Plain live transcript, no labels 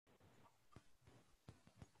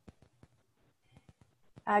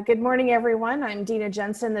Good morning, everyone. I'm Dina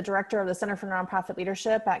Jensen, the Director of the Center for Nonprofit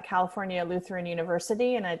Leadership at California Lutheran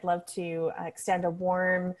University, and I'd love to extend a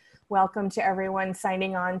warm welcome to everyone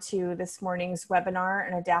signing on to this morning's webinar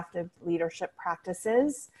on adaptive leadership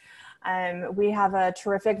practices. We have a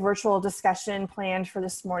terrific virtual discussion planned for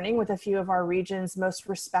this morning with a few of our region's most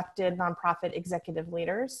respected nonprofit executive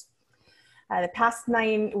leaders. The past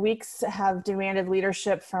 9 weeks have demanded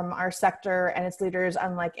leadership from our sector and its leaders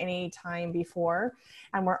unlike any time before.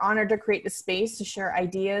 And we're honored to create the space to share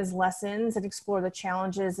ideas, lessons, and explore the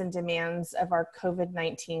challenges and demands of our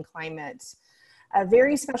COVID-19 climate. A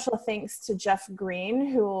very special thanks to Jeff Green,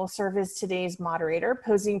 who will serve as today's moderator,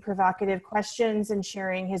 posing provocative questions and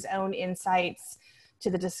sharing his own insights to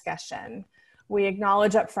the discussion. We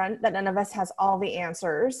acknowledge up front that none of us has all the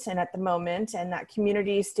answers and at the moment, and that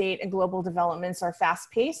community, state, and global developments are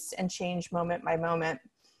fast-paced and change moment by moment.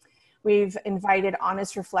 We've invited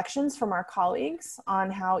honest reflections from our colleagues on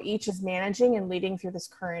how each is managing and leading through this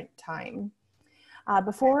current time.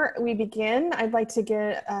 Before we begin, I'd like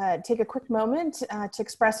to take a quick moment to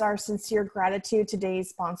express our sincere gratitude to today's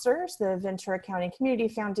sponsors, the Ventura County Community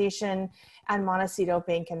Foundation and Montecito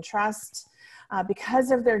Bank and Trust.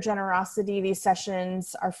 Because of their generosity, these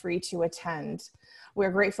sessions are free to attend.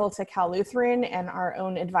 We're grateful to Cal Lutheran and our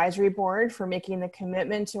own advisory board for making the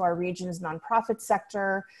commitment to our region's nonprofit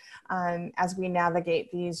sector as we navigate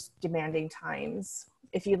these demanding times.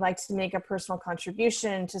 If you'd like to make a personal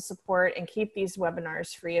contribution to support and keep these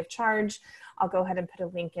webinars free of charge, I'll go ahead and put a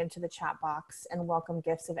link into the chat box and welcome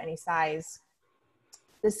gifts of any size.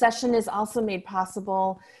 This session is also made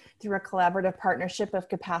possible through a collaborative partnership of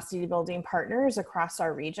capacity building partners across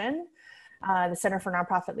our region. The Center for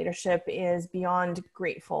Nonprofit Leadership is beyond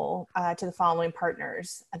grateful to the following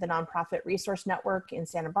partners: the Nonprofit Resource Network in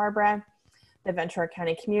Santa Barbara, the Ventura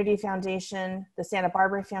County Community Foundation, the Santa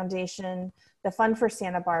Barbara Foundation, the Fund for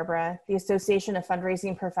Santa Barbara, the Association of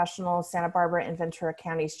Fundraising Professionals, Santa Barbara and Ventura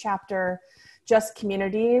Counties Chapter, Just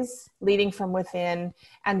Communities, Leading from Within,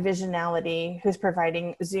 and Visionality, who's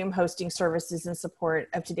providing Zoom hosting services in support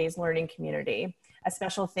of today's learning community. A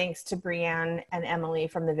special thanks to Brianne and Emily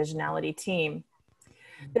from the Visionality team.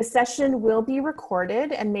 This session will be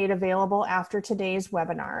recorded and made available after today's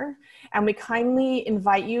webinar, and we kindly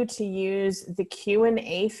invite you to use the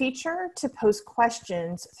Q&A feature to post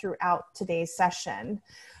questions throughout today's session.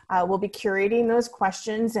 We'll be curating those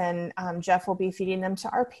questions, and Jeff will be feeding them to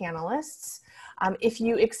our panelists. If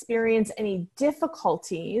you experience any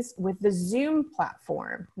difficulties with the Zoom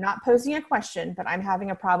platform, not posing a question, but I'm having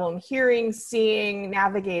a problem hearing, seeing,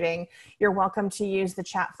 navigating, you're welcome to use the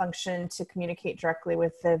chat function to communicate directly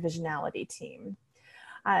with the Visionality team.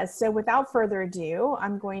 So without further ado,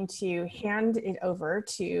 I'm going to hand it over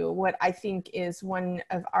to what I think is one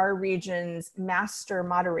of our region's master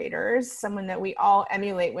moderators, someone that we all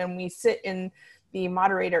emulate when we sit in the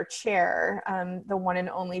moderator chair, the one and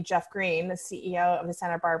only Jeff Green, the CEO of the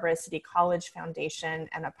Santa Barbara City College Foundation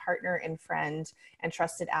and a partner and friend and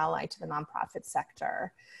trusted ally to the nonprofit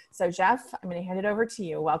sector. So Jeff, I'm going to hand it over to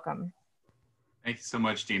you. Welcome. Thank you so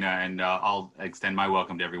much, Dina, and I'll extend my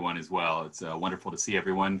welcome to everyone as well. It's wonderful to see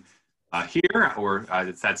everyone here, or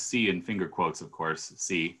it's that C in finger quotes, of course,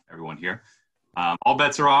 see everyone here. All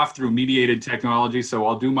bets are off through mediated technology, so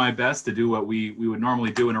I'll do my best to do what we would normally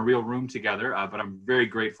do in a real room together, but I'm very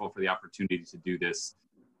grateful for the opportunity to do this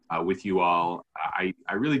with you all. I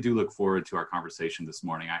really do look forward to our conversation this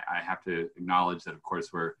morning. I have to acknowledge that, of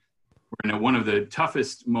course, we're in one of the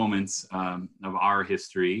toughest moments of our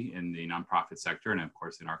history in the nonprofit sector and, of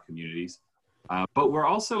course, in our communities, but we're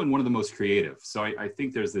also in one of the most creative. So I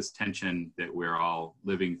think there's this tension that we're all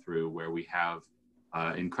living through where we have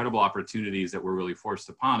incredible opportunities that were really forced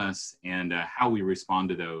upon us, and how we respond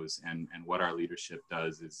to those and what our leadership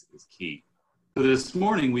does is key. So this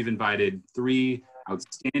morning we've invited 3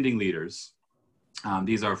 outstanding leaders.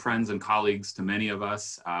 These are friends and colleagues to many of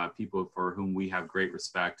us, people for whom we have great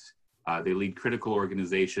respect. They lead critical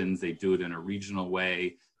organizations. They do it in a regional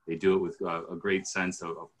way. They do it with a great sense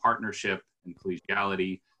of partnership and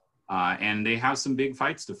collegiality. And they have some big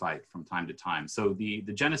fights to fight from time to time. So the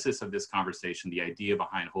genesis of this conversation, the idea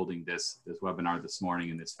behind holding this webinar this morning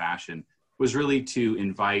in this fashion, was really to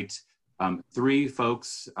invite 3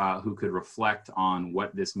 folks who could reflect on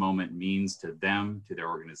what this moment means to them, to their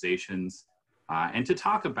organizations, and to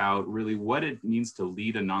talk about really what it means to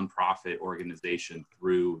lead a nonprofit organization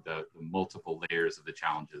through the multiple layers of the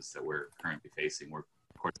challenges that we're currently facing. We're,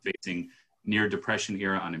 of course, facing near depression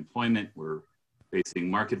era unemployment. We're facing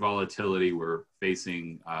market volatility. We're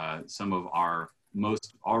facing some of our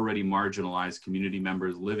most already marginalized community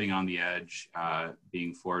members living on the edge,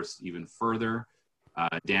 being forced even further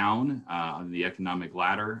down on the economic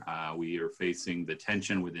ladder. We are facing the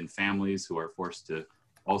tension within families who are forced to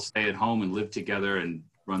all stay at home and live together and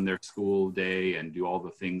run their school day and do all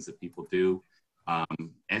the things that people do.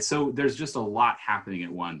 And so there's just a lot happening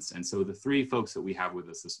at once. And so the three folks that we have with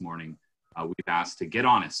us this morning, we've asked to get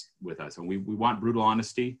honest with us. And we want brutal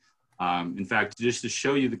honesty. In fact, just to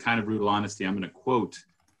show you the kind of brutal honesty, I'm going to quote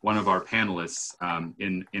one of our panelists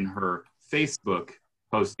in her Facebook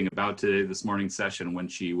posting about this morning's session when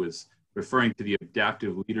she was referring to the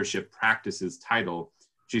adaptive leadership practices title.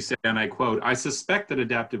 She said, and I quote, "I suspect that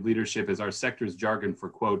adaptive leadership is our sector's jargon for,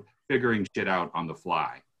 quote, figuring shit out on the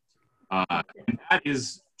fly." And that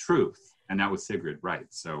is truth. And that was Sigrid Wright.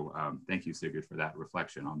 So thank you, Sigrid, for that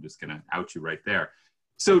reflection. I'm just going to out you right there.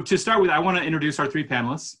 So to start with, I want to introduce our three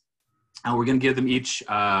panelists. We're going to give them each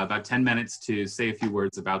about 10 minutes to say a few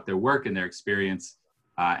words about their work and their experience.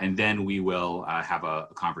 And then we will have a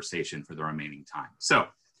conversation for the remaining time. So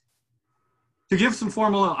to give some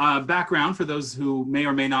formal background for those who may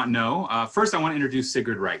or may not know, first I want to introduce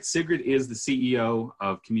Sigrid Wright. Sigrid is the CEO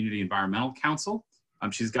of Community Environmental Council.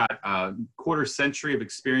 She's got a quarter-century of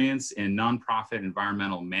experience in nonprofit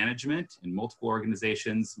environmental management in multiple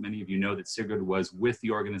organizations. Many of you know that Sigrid was with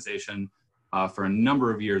the organization for a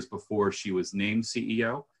number of years before she was named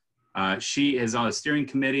CEO. She is on a steering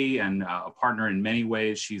committee and a partner in many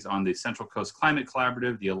ways. She's on the Central Coast Climate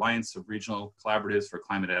Collaborative, the Alliance of Regional Collaboratives for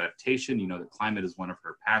Climate Adaptation. You know that climate is one of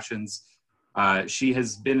her passions. She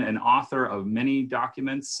has been an author of many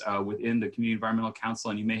documents within the Community Environmental Council,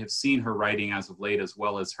 and you may have seen her writing as of late, as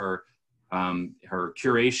well as her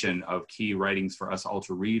curation of key writings for us all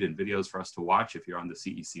to read and videos for us to watch if you're on the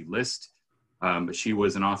CEC list. But she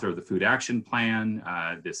was an author of the Food Action Plan,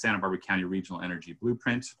 the Santa Barbara County Regional Energy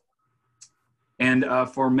Blueprint. And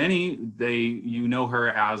for many, you know her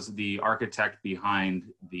as the architect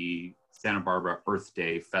behind the Santa Barbara Earth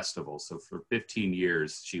Day Festival. So for 15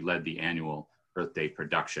 years, she led the annual Earth Day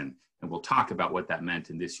production. And we'll talk about what that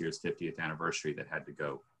meant in this year's 50th anniversary that had to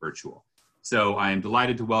go virtual. So I am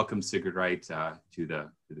delighted to welcome Sigrid Wright to the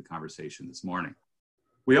conversation this morning.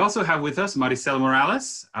 We also have with us Maricela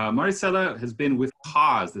Morales. Maricela has been with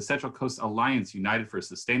CAUSE, the Central Coast Alliance United for a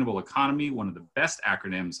Sustainable Economy, one of the best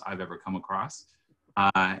acronyms I've ever come across.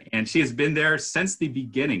 And she has been there since the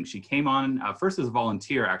beginning. She came on first as a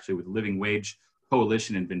volunteer, actually, with Living Wage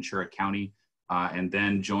Coalition in Ventura County, and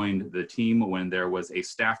then joined the team when there was a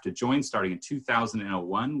staff to join starting in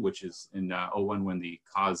 2001, which is in 01 when the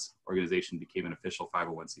CAUSE organization became an official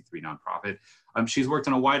 501c3 nonprofit. She's worked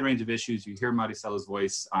on a wide range of issues. You hear Maricela's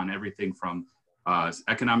voice on everything from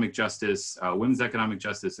economic justice, women's economic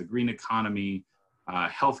justice, a green economy,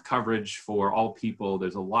 health coverage for all people.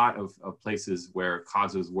 There's a lot of places where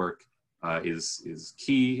CAUSE's work is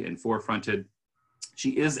key and forefronted.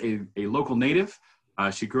 She is a local native.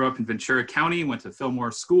 She grew up in Ventura County, went to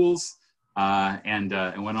Fillmore schools, and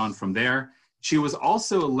went on from there. She was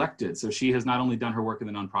also elected, so she has not only done her work in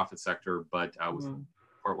the nonprofit sector, but was in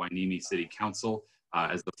Port Hueneme City Council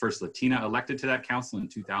as the first Latina elected to that council in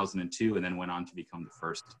 2002, and then went on to become the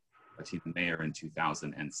first Latina mayor in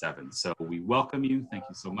 2007. So we welcome you. Thank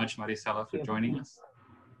you so much, Maricela, for joining us.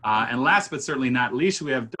 And last but certainly not least,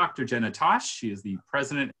 we have Dr. Jenna Tosh. She is the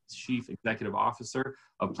President and Chief Executive Officer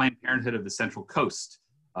of Planned Parenthood of the Central Coast,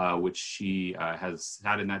 which she has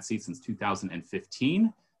had in that seat since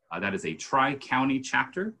 2015. That is a tri-county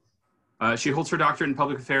chapter. She holds her doctorate in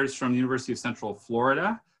public affairs from the University of Central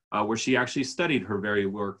Florida, where she actually studied her very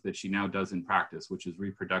work that she now does in practice, which is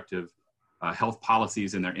reproductive health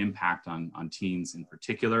policies and their impact on teens in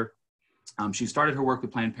particular. She started her work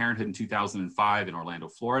with Planned Parenthood in 2005 in Orlando,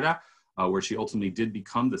 Florida, where she ultimately did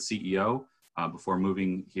become the CEO before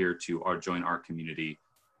moving here to join our community.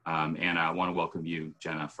 And I want to welcome you,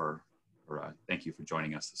 Jenna, thank you for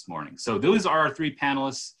joining us this morning. So those are our three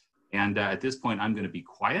panelists. And at this point, I'm going to be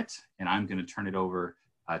quiet and I'm going to turn it over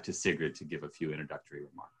to Sigrid to give a few introductory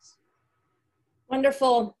remarks.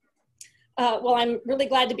 Wonderful. Well, I'm really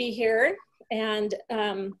glad to be here. And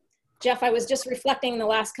Jeff, I was just reflecting the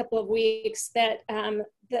last couple of weeks that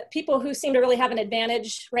that people who seem to really have an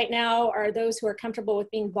advantage right now are those who are comfortable with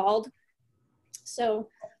being bald. So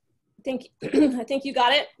I think you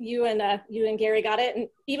got it. You and Gary got it. And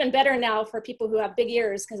even better now for people who have big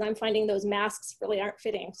ears, because I'm finding those masks really aren't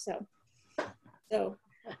fitting. So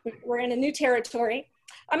we're in a new territory.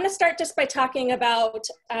 I'm going to start just by talking about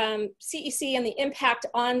CEC and the impact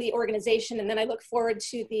on the organization, and then I look forward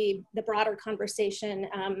to the broader conversation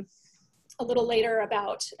a little later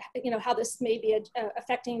about how this may be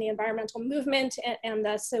affecting the environmental movement and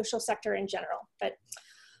the social sector in general. But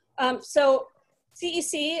so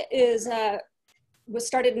CEC is was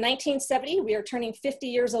started in 1970. We are turning 50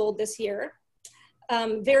 years old this year.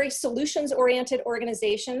 Very solutions-oriented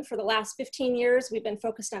organization. For the last 15 years, we've been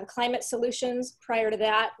focused on climate solutions. Prior to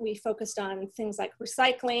that, we focused on things like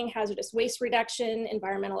recycling, hazardous waste reduction,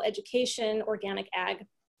 environmental education, organic ag.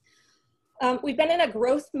 We've been in a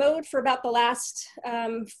growth mode for about the last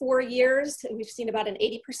 4 years. We've seen about an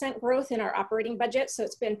 80% growth in our operating budget, so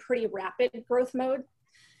it's been pretty rapid growth mode.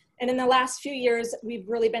 And in the last few years, we've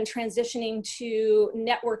really been transitioning to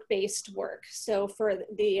network-based work. So for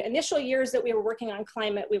the initial years that we were working on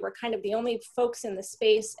climate, we were kind of the only folks in the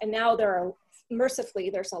space, and now there are,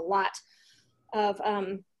 mercifully, there's a lot of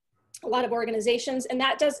organizations, and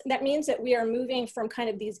that means that we are moving from kind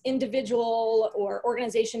of these individual or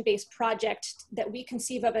organization-based projects that we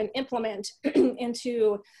conceive of and implement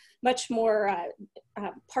into much more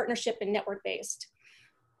partnership and network-based.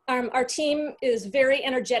 Our team is very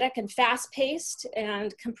energetic and fast-paced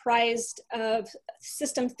and comprised of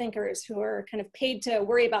system thinkers who are kind of paid to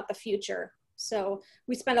worry about the future. So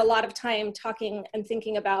we spend a lot of time talking and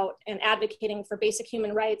thinking about and advocating for basic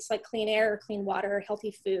human rights like clean air, clean water,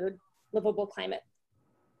 healthy food, livable climate.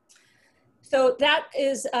 So that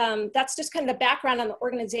is, that's just kind of the background on the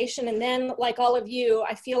organization. And then, like all of you,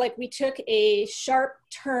 I feel like we took a sharp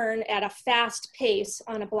turn at a fast pace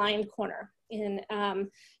on a blind corner.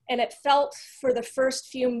 And it felt for the first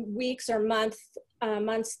few weeks or months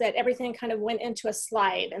that everything kind of went into a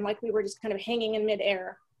slide, and like we were just kind of hanging in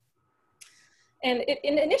midair. And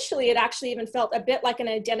initially, it actually even felt a bit like an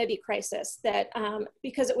identity crisis, that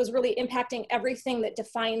because it was really impacting everything that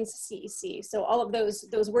defines CEC. So all of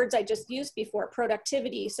those words I just used before,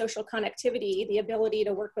 productivity, social connectivity, the ability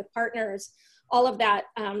to work with partners, all of that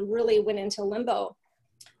really went into limbo.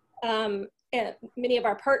 And many of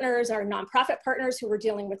our partners are nonprofit partners who were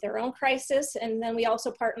dealing with their own crisis. And then we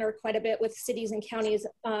also partner quite a bit with cities and counties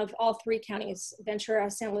of all 3 counties,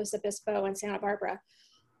 Ventura, San Luis Obispo, and Santa Barbara.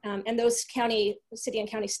 And those city and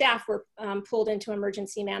county staff were pulled into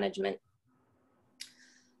emergency management.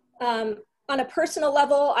 On a personal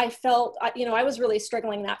level, I felt, I was really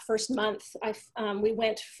struggling that first month. We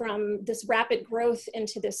went from this rapid growth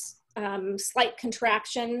into this slight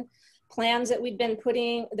contraction. Plans that we'd been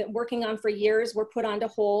working on for years were put on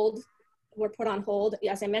hold.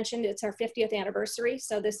 As I mentioned, it's our 50th anniversary.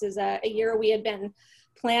 So this is a year we had been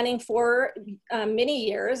planning for many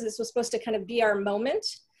years. This was supposed to kind of be our moment.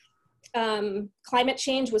 Climate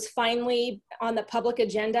change was finally on the public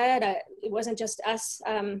agenda. It wasn't just us,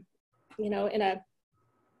 in a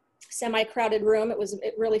semi-crowded room.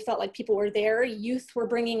 It really felt like people were there. Youth were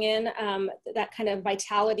bringing in that kind of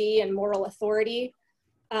vitality and moral authority.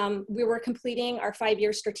 We were completing our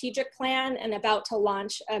 5-year strategic plan and about to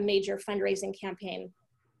launch a major fundraising campaign.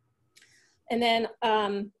 And then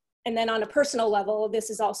on a personal level, this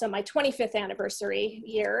is also my 25th anniversary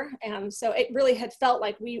year. And so it really had felt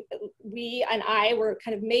like we and I were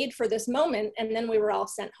kind of made for this moment, and then we were all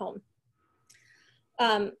sent home.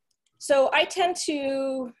 So I tend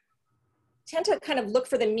to kind of look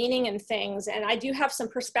for the meaning in things, and I do have some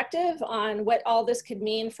perspective on what all this could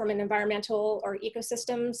mean from an environmental or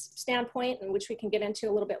ecosystems standpoint, and which we can get into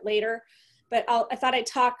a little bit later. But I thought I'd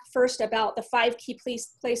talk first about the 5 key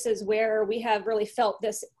places where we have really felt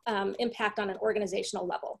this impact on an organizational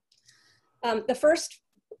level. The first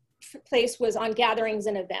place was on gatherings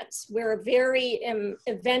and events. We're a very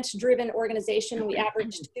event-driven organization. We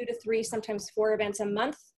average 2 to 3, sometimes 4 events a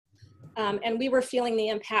month. And we were feeling the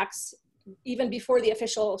impacts even before the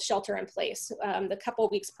official shelter in place, the couple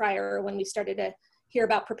of weeks prior when we started to hear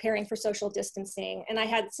about preparing for social distancing. And I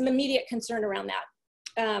had some immediate concern around that.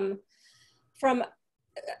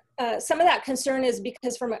 Some of that concern is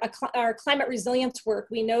because from our climate resilience work,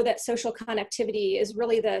 we know that social connectivity is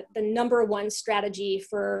really the #1 strategy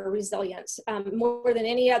for resilience. More than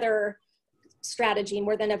any other strategy,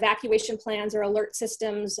 more than evacuation plans or alert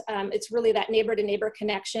systems, it's really that neighbor-to-neighbor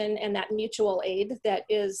connection and that mutual aid that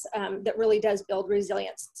really does build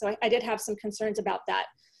resilience. So I did have some concerns about that.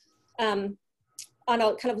 On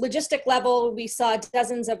a kind of logistic level, we saw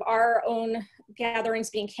dozens of our own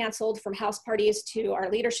gatherings being canceled, from house parties to our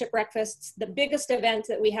leadership breakfasts. The biggest event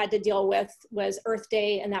that we had to deal with was Earth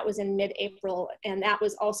Day, and that was in mid-April, and that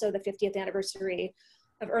was also the 50th anniversary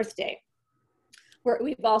of Earth Day.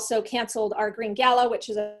 We've also canceled our Green Gala, which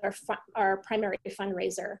is our primary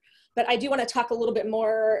fundraiser. But I do want to talk a little bit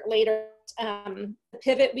more later. The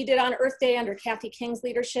pivot we did on Earth Day under Kathy King's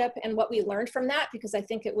leadership and what we learned from that, because I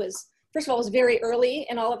think it was, first of all, it was very early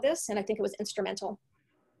in all of this, and I think it was instrumental.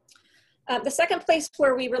 The second place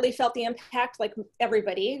where we really felt the impact, like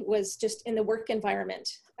everybody, was just in the work environment.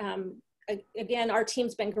 again, our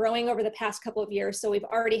team's been growing over the past couple of years, so we've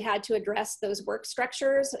already had to address those work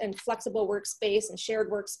structures and flexible workspace and shared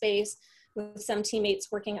workspace with some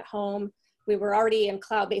teammates working at home. We were already in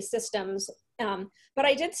cloud-based systems, but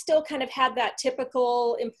I did still kind of have that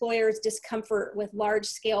typical employer's discomfort with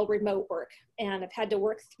large-scale remote work, and I've had to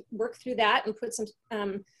work through that and put some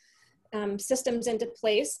systems into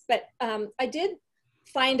place. But I did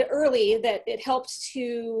find early that it helped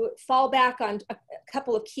to fall back on a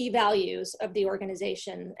couple of key values of the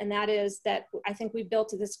organization. And that is that I think we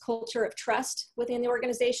built this culture of trust within the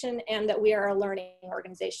organization, and that we are a learning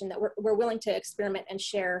organization, that we're willing to experiment and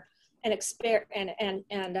share and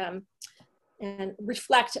and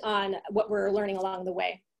reflect on what we're learning along the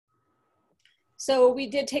way. So we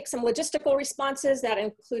did take some logistical responses that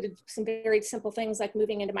included some very simple things like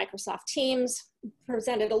moving into Microsoft Teams.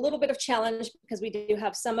 Presented a little bit of challenge because we do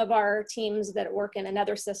have some of our teams that work in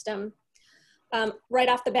another system. Right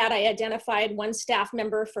off the bat, I identified one staff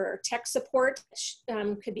member for tech support.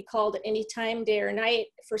 Could be called at any time, day or night,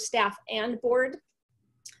 for staff and board.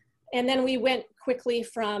 And then we went quickly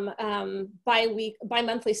from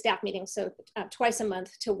bi-monthly staff meetings, so twice a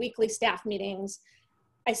month, to weekly staff meetings.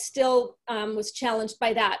 I still was challenged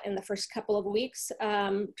by that in the first couple of weeks.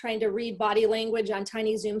 Trying to read body language on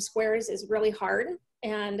tiny Zoom squares is really hard.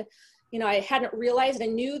 And, you know, I hadn't realized, I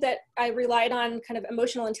knew that I relied on kind of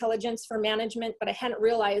emotional intelligence for management, but I hadn't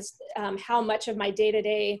realized how much of my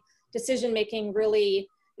day-to-day decision-making really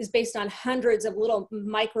is based on hundreds of little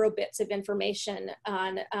micro bits of information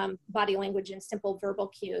on body language and simple verbal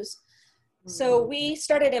cues. So we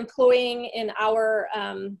started employing in our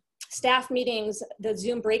staff meetings the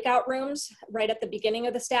Zoom breakout rooms right at the beginning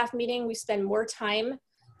of the staff meeting. We spend more time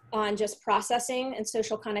on just processing and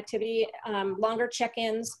social connectivity, longer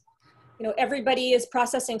check-ins. You know, everybody is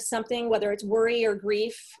processing something, whether it's worry or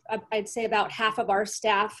grief. I'd say about half of our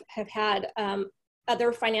staff have had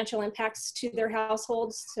other financial impacts to their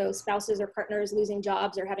households. So spouses or partners losing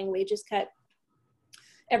jobs or having wages cut.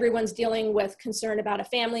 Everyone's dealing with concern about a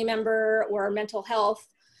family member or mental health.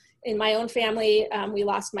 In my own family, we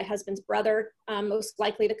lost my husband's brother, most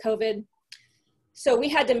likely to COVID. So we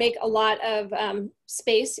had to make a lot of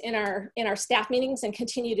space in our staff meetings, and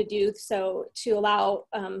continue to do so, to allow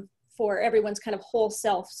for everyone's kind of whole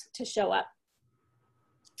selves to show up.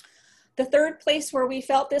 The third place where we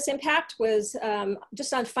felt this impact was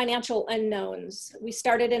just on financial unknowns. We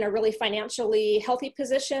started in a really financially healthy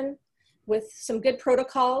position with some good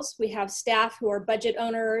protocols. We have staff who are budget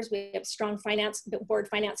owners. We have strong board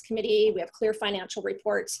finance committee. We have clear financial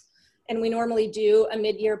reports. And we normally do a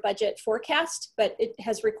mid-year budget forecast, but it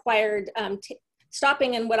has required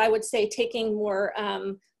stopping and what I would say taking more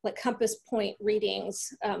like compass point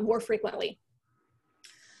readings more frequently.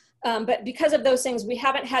 But because of those things, we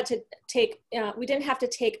haven't had to take, we didn't have to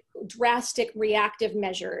take drastic reactive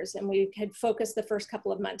measures, and we had focused the first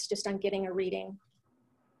couple of months just on getting a reading.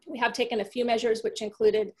 We have taken a few measures, which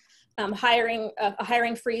included a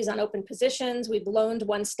hiring freeze on open positions. We've loaned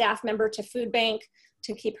one staff member to food bank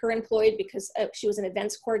to keep her employed because she was an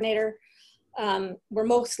events coordinator. We're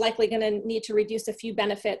most likely going to need to reduce a few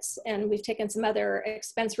benefits, and we've taken some other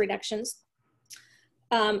expense reductions.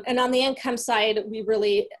 And on the income side,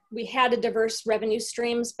 we had a diverse revenue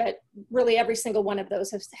streams, but really every single one of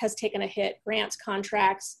those has taken a hit. Grants,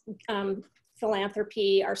 contracts,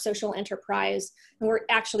 philanthropy, our social enterprise, and we're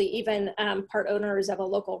actually even part owners of a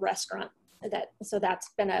local restaurant. So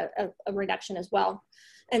that's been a reduction as well.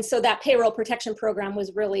 And so that payroll protection program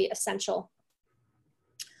was really essential.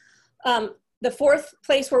 The fourth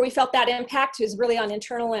place where we felt that impact is really on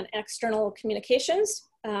internal and external communications.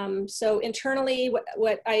 So internally,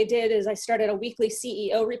 what I did is I started a weekly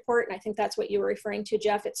CEO report, and I think that's what you were referring to,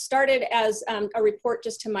 Jeff. It started as a report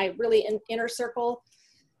just to my really inner circle,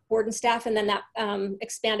 board and staff, and then that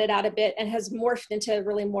expanded out a bit and has morphed into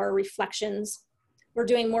really more reflections. We're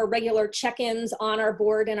doing more regular check-ins on our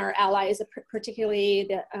board and our allies, particularly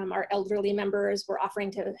our elderly members. We're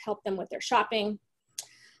offering to help them with their shopping.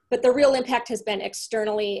 But the real impact has been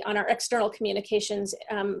externally on our external communications.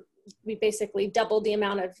 We basically doubled the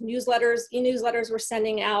amount of newsletters, e-newsletters we're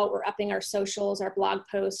sending out. We're upping our socials, our blog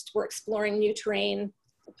posts. We're exploring new terrain,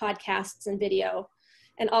 podcasts and video.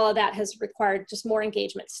 And all of that has required just more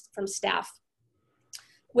engagements from staff,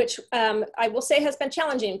 which I will say has been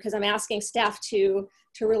challenging because I'm asking staff to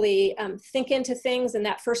really think into things. In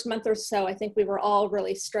that first month or so, I think we were all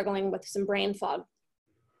really struggling with some brain fog.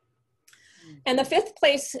 And the fifth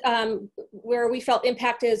place where we felt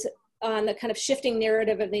impact is on the kind of shifting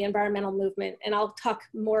narrative of the environmental movement. And I'll talk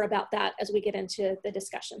more about that as we get into the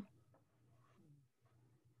discussion.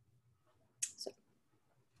 So.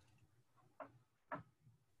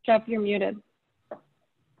 Jeff, you're muted.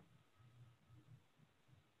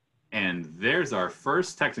 And there's our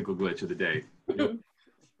first technical glitch of the day.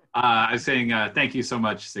 I was saying thank you so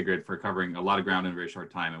much, Sigrid, for covering a lot of ground in a very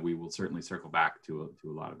short time, and we will certainly circle back to a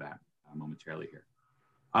lot of that momentarily here.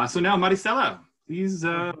 So now, Maricela, please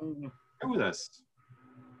share with us.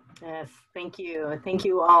 Yes, thank you. Thank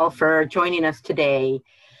you all for joining us today.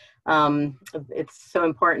 It's so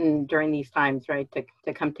important during these times, right,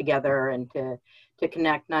 to come together and to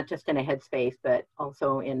connect, not just in a headspace, but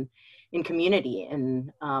also in community,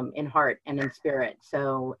 in heart and in spirit.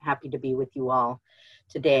 So happy to be with you all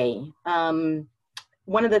today.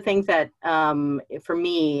 One of the things that for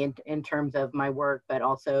me in terms of my work, but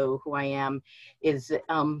also who I am, is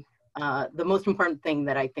the most important thing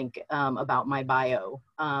that I think about my bio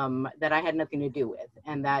that I had nothing to do with,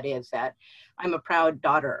 and that is that I'm a proud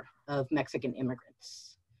daughter of Mexican immigrants.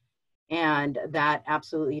 And that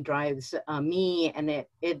absolutely drives me, and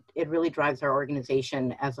it really drives our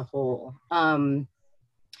organization as a whole.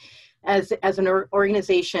 As an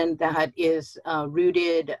organization that is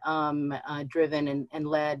rooted, driven, and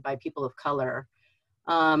led by people of color,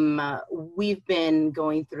 we've been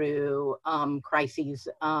going through crises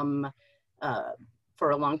for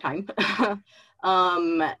a long time.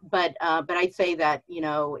 But I'd say that, you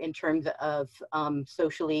know, in terms of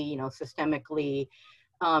socially, you know, systemically,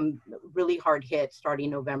 really hard hit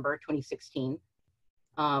starting November 2016.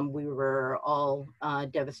 We were all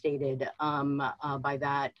devastated by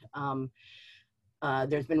that.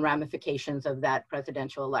 There's been ramifications of that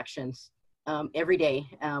presidential elections every day.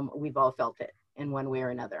 We've all felt it in one way or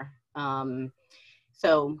another.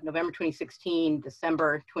 So November 2016,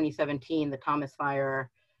 December 2017, the Thomas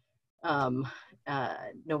Fire,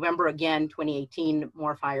 November again, 2018,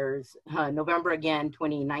 more fires, November again,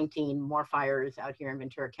 2019, more fires out here in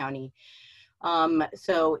Ventura County.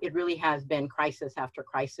 So it really has been crisis after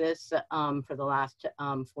crisis for the last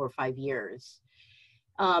 4 or 5 years.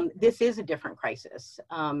 This is a different crisis,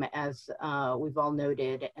 as we've all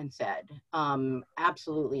noted and said,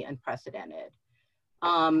 absolutely unprecedented.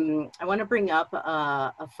 I want to bring up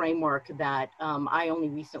a framework that I only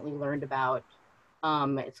recently learned about.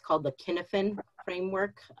 It's called the Kinefin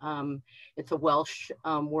framework. It's a Welsh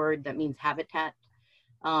word that means habitat,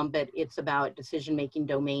 but it's about decision-making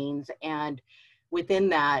domains. And within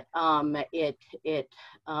that, it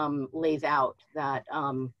lays out that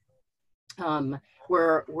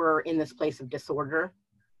we're in this place of disorder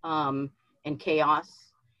and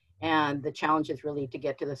chaos. And the challenge is really to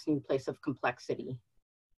get to this new place of complexity,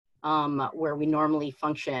 where we normally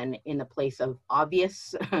function in a place of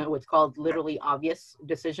obvious, what's called literally obvious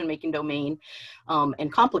decision-making domain,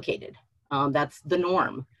 and complicated. That's the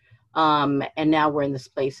norm. And now we're in this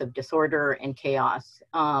place of disorder and chaos.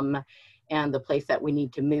 And the place that we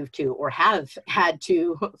need to move to, or have had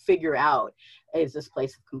to figure out, is this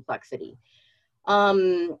place of complexity.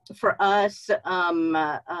 For us,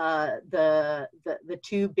 the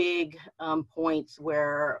two big points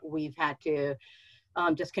where we've had to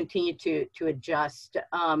just continue to adjust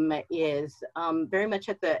is very much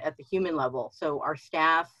at the human level. So our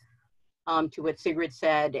staff, to what Sigrid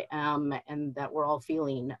said, and that we're all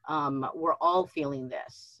feeling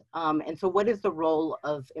this. And so what is the role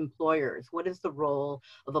of employers? What is the role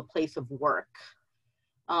of a place of work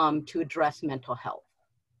to address mental health?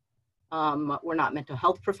 We're not mental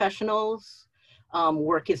health professionals.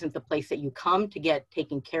 Work isn't the place that you come to get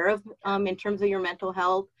taken care of in terms of your mental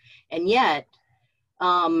health. And yet,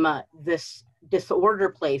 this disorder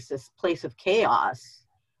place, this place of chaos,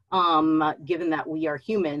 given that we are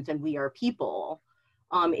humans and we are people,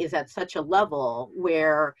 is at such a level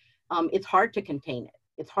where it's hard to contain it.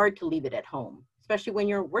 It's hard to leave it at home, especially when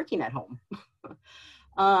you're working at home.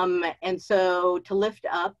 And so to lift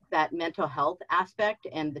up that mental health aspect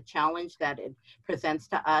and the challenge that it presents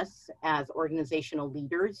to us as organizational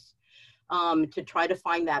leaders, to try to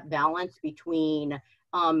find that balance between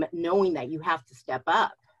knowing that you have to step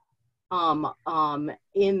up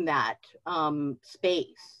in that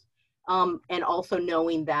space, and also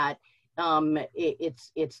knowing that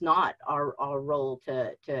it's not our role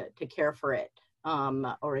to care for it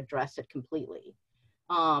or address it completely.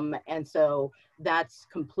 And so that's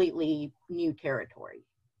completely new territory.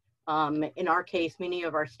 In our case, many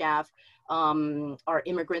of our staff are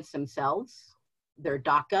immigrants themselves. They're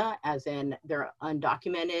DACA, as in they're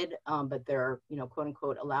undocumented, but they're, you know, quote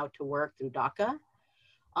unquote, allowed to work through DACA.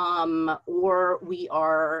 Or we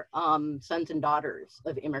are sons and daughters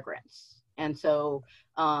of immigrants. And so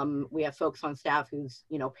we have folks on staff whose,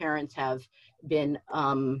 you know, parents have been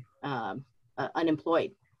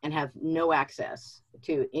unemployed and have no access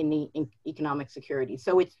to any economic security.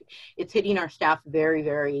 So it's hitting our staff very,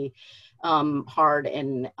 very hard.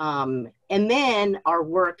 And then our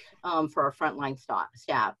work for our frontline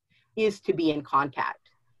staff is to be in contact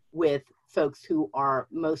with folks who are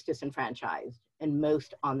most disenfranchised and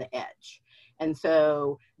most on the edge. And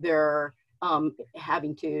so they're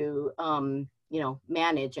having to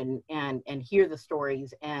manage and hear the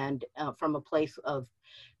stories, and from a place of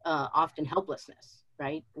often helplessness,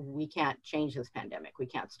 right? We can't change this pandemic. We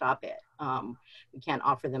can't stop it. We can't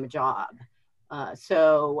offer them a job.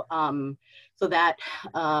 So that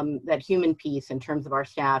human piece in terms of our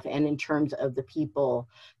staff and in terms of the people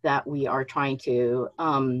that we are trying to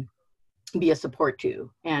be a support to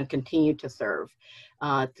and continue to serve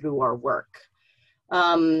through our work.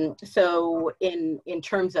 So in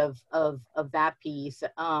terms of that piece,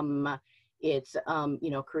 it's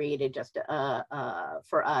created just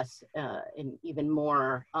for us an even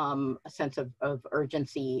more a sense of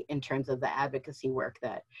urgency in terms of the advocacy work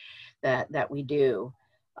that we do.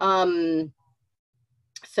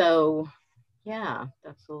 So yeah,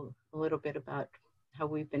 that's a little bit about how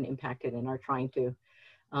we've been impacted and are trying to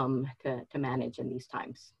manage in these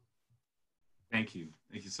times. Thank you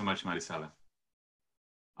so much, Marisela.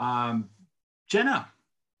 Jenna,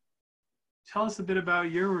 tell us a bit about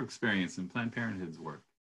your experience in Planned Parenthood's work.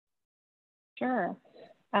 Sure.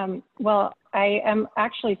 Well, I am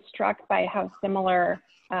actually struck by how similar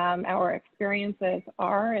our experiences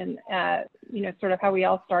are, and sort of how we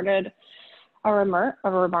all started our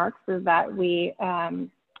remarks is that we,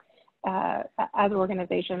 as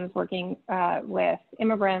organizations working with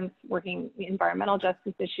immigrants, working environmental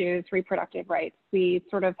justice issues, reproductive rights, we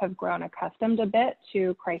sort of have grown accustomed a bit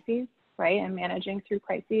to crises, right, and managing through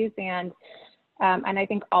crises. And I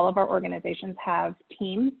think all of our organizations have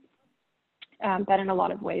teams that in a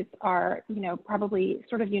lot of ways are, probably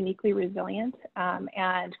sort of uniquely resilient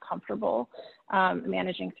and comfortable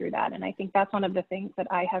managing through that. And I think that's one of the things that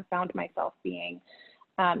I have found myself being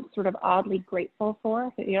sort of oddly grateful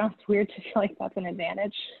for. It's weird to feel like that's an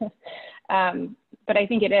advantage, but I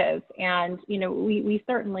think it is. And, we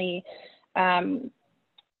certainly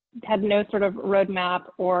had no sort of roadmap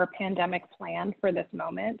or pandemic plan for this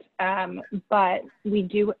moment, but we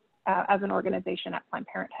do, as an organization at Planned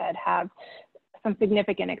Parenthood, have some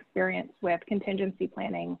significant experience with contingency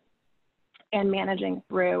planning and managing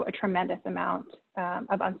through a tremendous amount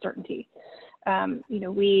of uncertainty.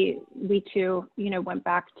 We too, went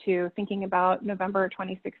back to thinking about November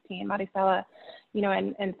 2016, Marisela,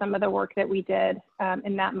 and some of the work that we did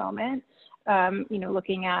in that moment,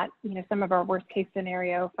 looking at, some of our worst case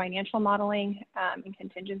scenario financial modeling and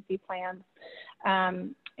contingency plans.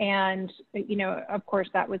 And, of course,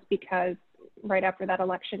 that was because right after that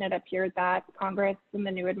election, it appeared that Congress and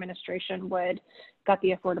the new administration got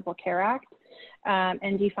the Affordable Care Act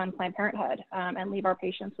and defund Planned Parenthood and leave our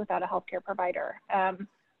patients without a healthcare provider.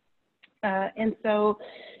 And so,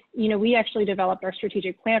 we actually developed our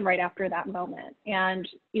strategic plan right after that moment. And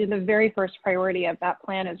the very first priority of that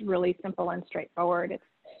plan is really simple and straightforward. It's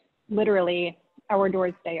literally our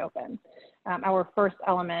doors stay open. Our first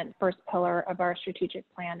pillar of our strategic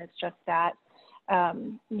plan is just that,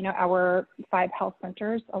 our 5 health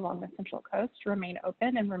centers along the Central Coast remain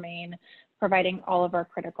open and remain providing all of our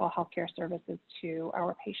critical healthcare services to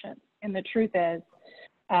our patients. And the truth is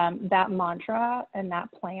that mantra and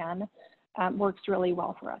that plan works really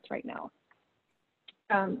well for us right now.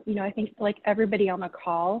 I think like everybody on the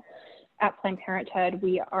call at Planned Parenthood,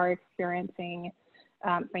 we are experiencing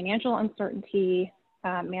financial uncertainty,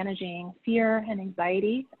 managing fear and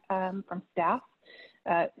anxiety from staff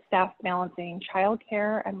balancing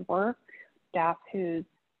childcare and work, staff whose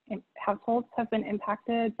households have been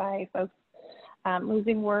impacted by folks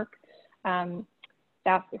losing work,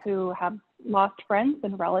 staff who have lost friends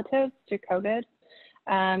and relatives to COVID,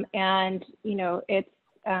 and it's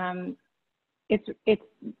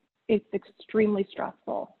extremely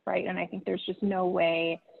stressful, right? And I think there's just no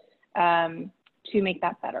way to make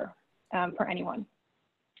that better for anyone.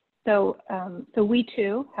 So we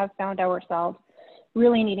too have found ourselves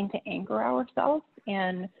really needing to anchor ourselves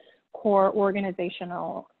in core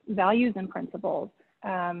organizational values and principles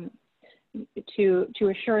to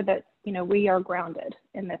assure that we are grounded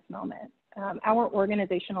in this moment. Our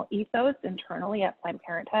organizational ethos internally at Planned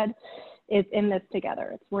Parenthood is in this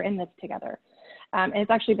together. We're in this together. And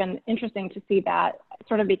it's actually been interesting to see that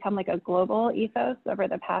sort of become like a global ethos over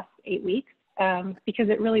the past 8 weeks because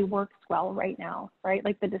it really works well right now, right?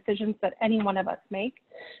 Like the decisions that any one of us make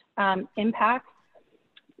impacts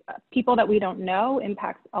people that we don't know,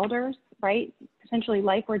 impacts elders, right? potentially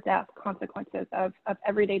life or death consequences of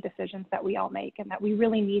everyday decisions that we all make, and that we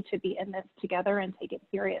really need to be in this together and take it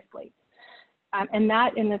seriously. And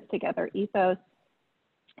that in this together ethos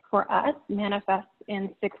for us manifests in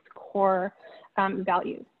 6 core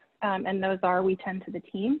values. And those are: we tend to the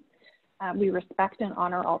team, we respect and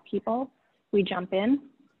honor all people, we jump in,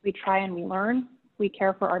 we try and we learn, we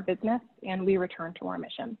care for our business, and we return to our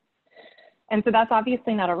mission. And so that's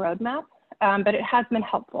obviously not a roadmap, but it has been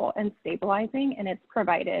helpful and stabilizing, and it's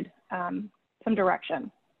provided some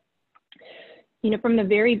direction. You know, from the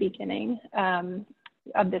very beginning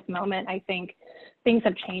of this moment, I think things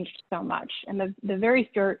have changed so much. And the very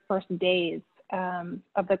first days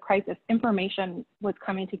of the crisis, information was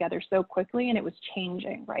coming together so quickly, and it was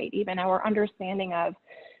changing, right? Even our understanding of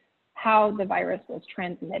how the virus was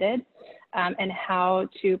transmitted and how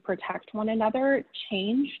to protect one another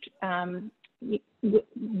changed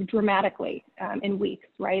dramatically in weeks,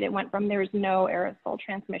 right? It went from there's no aerosol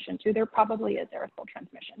transmission to there probably is aerosol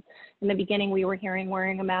transmission. In the beginning, we were hearing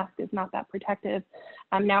wearing a mask is not that protective.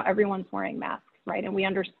 Now everyone's wearing masks, right? And we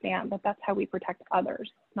understand that that's how we protect others,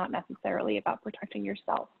 not necessarily about protecting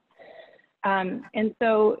yourself. And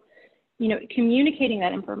so, you know, communicating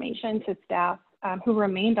that information to staff who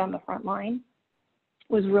remained on the front line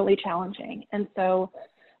was really challenging. And so,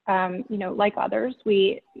 you know, like others,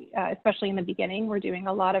 we, especially in the beginning, we're doing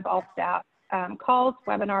a lot of all staff calls,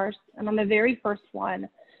 webinars. And on the very first one,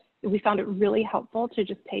 we found it really helpful to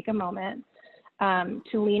just take a moment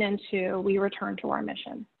to lean into, we return to our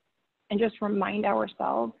mission, and just remind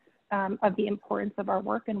ourselves of the importance of our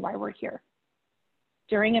work and why we're here.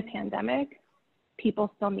 During a pandemic,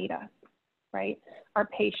 people still need us, right? Our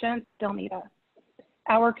patients still need us.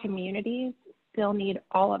 Our communities still need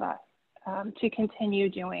all of us to continue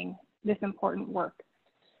doing this important work.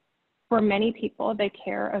 For many people, the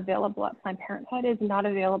care available at Planned Parenthood is not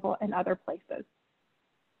available in other places.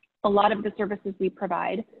 A lot of the services we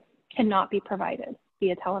provide cannot be provided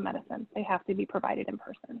via telemedicine. They have to be provided in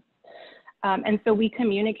person. And so we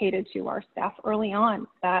communicated to our staff early on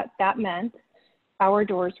that that meant our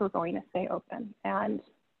doors were going to stay open. And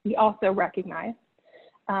we also recognized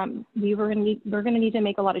we're going to need to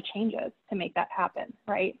make a lot of changes to make that happen,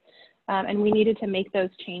 right? And we needed to make those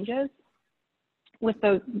changes with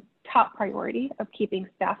those top priority of keeping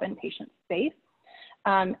staff and patients safe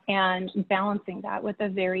and balancing that with a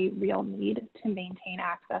very real need to maintain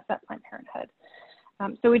access at Planned Parenthood.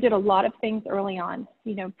 So we did a lot of things early on,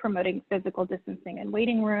 you know, promoting physical distancing in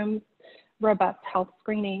waiting rooms, robust health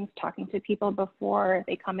screenings, talking to people before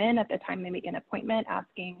they come in at the time they make an appointment,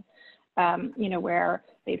 asking, you know, where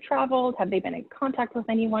they've traveled, have they been in contact with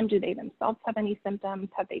anyone, do they themselves have any symptoms,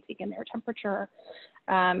 have they taken their temperature,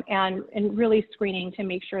 and really screening to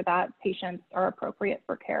make sure that patients are appropriate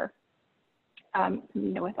for care, you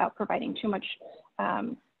know, without providing too much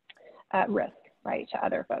risk, right, to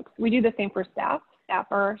other folks. We do the same for staff. Staff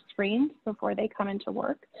are screened before they come into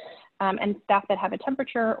work, and staff that have a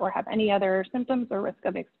temperature or have any other symptoms or risk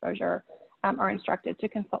of exposure are instructed to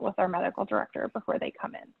consult with our medical director before they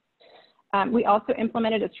come in. We also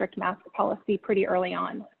implemented a strict mask policy pretty early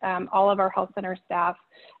on. All of our health center staff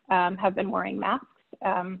have been wearing masks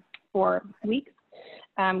for weeks.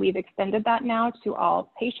 We've extended that now to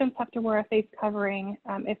all patients have to wear a face covering.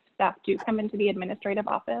 If staff do come into the administrative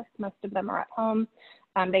office, most of them are at home.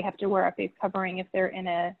 They have to wear a face covering if they're in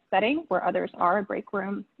a setting where others are, a break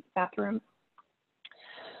room, bathroom.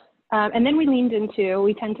 And then we leaned into,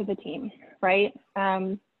 we tend to the team, right?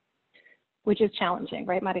 Which is challenging,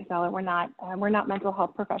 right, Marisela? We're not mental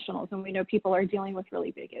health professionals, and we know people are dealing with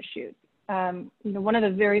really big issues. You know, one of the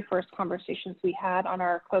very first conversations we had on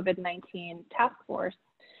our COVID-19 task force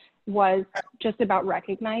was just about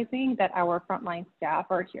recognizing that our frontline staff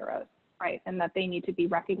are heroes, right? And that they need to be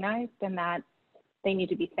recognized and that they need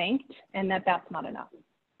to be thanked, and that that's not enough,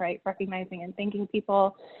 right? Recognizing and thanking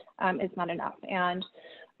people is not enough. And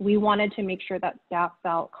we wanted to make sure that staff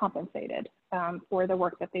felt compensated for the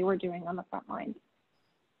work that they were doing on the front lines.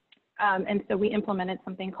 And so we implemented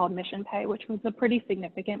something called mission pay, which was a pretty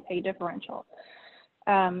significant pay differential,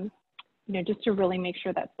 you know, just to really make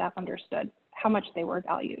sure that staff understood how much they were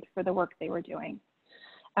valued for the work they were doing.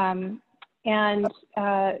 You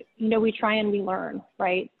know, we try and we learn,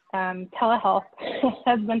 right? Telehealth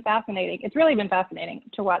has been fascinating. It's really been fascinating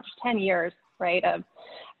to watch 10 years, right,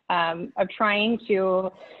 of trying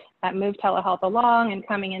to move telehealth along and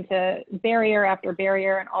coming into barrier after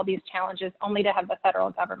barrier and all these challenges, only to have the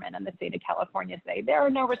federal government and the state of California say there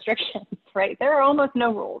are no restrictions, right? There are almost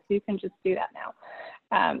no rules. You can just do that now.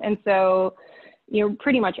 And so, you know,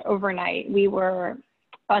 pretty much overnight, we were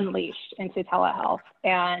unleashed into telehealth,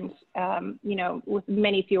 and you know, with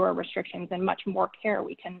many fewer restrictions and much more care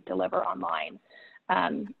we can deliver online.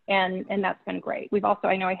 And that's been great. We've also,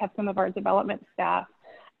 I know I have some of our development staff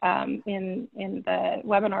in the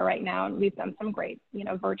webinar right now, and we've done some great, you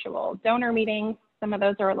know, virtual donor meetings. Some of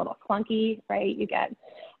those are a little clunky, right? You get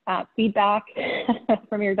feedback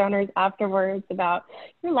from your donors afterwards about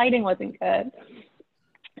your lighting wasn't good.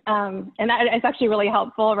 And that is actually really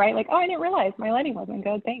helpful, right? Like, oh, I didn't realize my lighting wasn't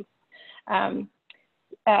good, thanks.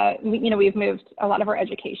 You know, we've moved a lot of our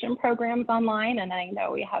education programs online, and I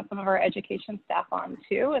know we have some of our education staff on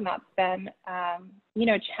too, and that's been, you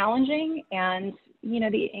know, challenging. And, you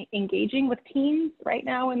know, the engaging with teens right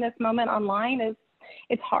now in this moment online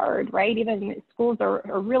it's hard, right? Even schools are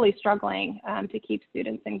really struggling to keep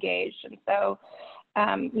students engaged. And so,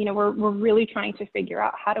 you know, we're really trying to figure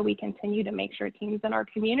out how do we continue to make sure teens in our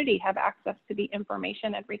community have access to the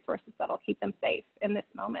information and resources that'll keep them safe in this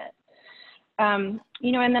moment.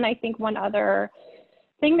 You know, and then I think one other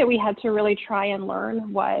thing that we had to really try and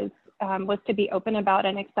learn was to be open about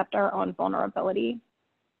and accept our own vulnerability.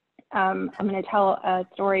 I'm going to tell a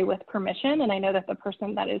story with permission, and I know that the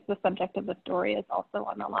person that is the subject of the story is also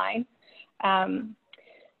on the line,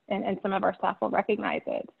 and some of our staff will recognize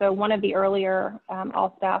it. So one of the earlier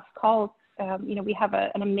all staff calls, you know, we have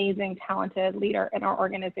an amazing, talented leader in our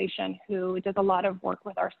organization who does a lot of work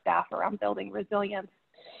with our staff around building resilience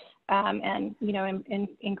and, you know, in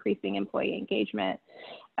increasing employee engagement.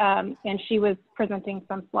 And she was presenting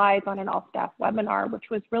some slides on an all-staff webinar, which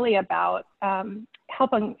was really about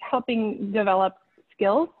helping develop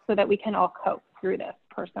skills so that we can all cope through this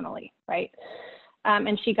personally, right?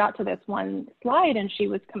 And she got to this one slide, and she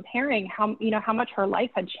was comparing how, you know, how much her life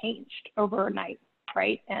had changed overnight,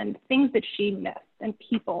 right? And things that she missed and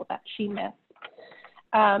people that she missed,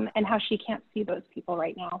 and how she can't see those people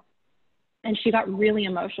right now. And she got really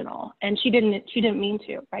emotional, and she didn't mean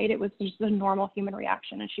to, right? It was just a normal human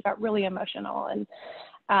reaction, and she got really emotional, and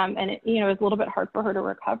it, you know, it was a little bit hard for her to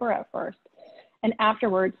recover at first. And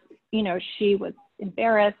afterwards, you know, she was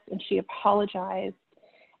embarrassed and she apologized,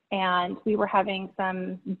 and we were having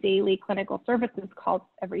some daily clinical services calls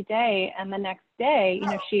every day. And the next day, you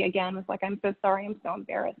know, she again was like, I'm so sorry, I'm so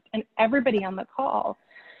embarrassed. And everybody on the call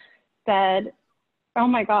said, oh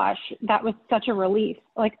my gosh, that was such a relief.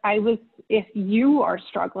 Like, if you are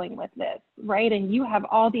struggling with this, right, and you have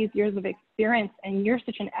all these years of experience and you're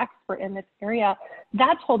such an expert in this area,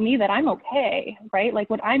 that told me that I'm okay, right? Like,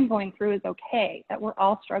 what I'm going through is okay, that we're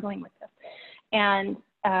all struggling with this. And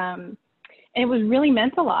it was really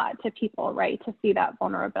meant a lot to people, right, to see that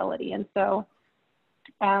vulnerability. And so,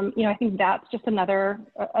 you know, I think that's just another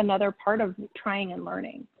part of trying and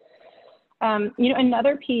learning. You know,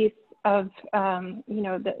 another piece of, you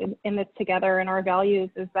know, in this together and our values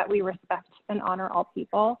is that we respect and honor all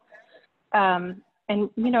people. And,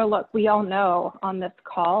 you know, look, we all know on this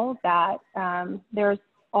call that there's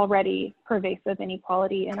already pervasive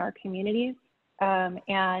inequality in our communities,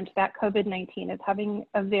 and that COVID-19 is having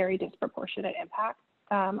a very disproportionate impact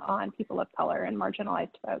on people of color and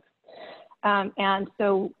marginalized folks. And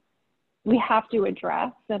so we have to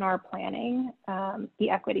address in our planning the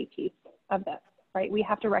equity piece of this. Right, we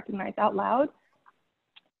have to recognize out loud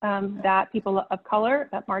that people of color,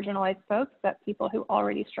 that marginalized folks, that people who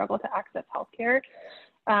already struggle to access healthcare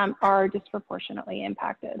are disproportionately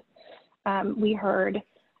impacted. We heard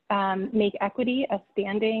make equity a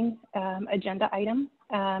standing agenda item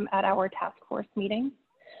at our task force meeting.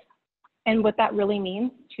 And what that really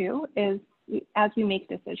means too is, as we make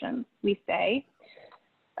decisions, we say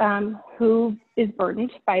who is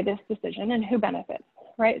burdened by this decision and who benefits.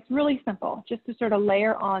 Right, it's really simple, just to sort of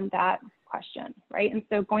layer on that question, right? And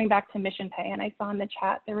so going back to mission pay, and I saw in the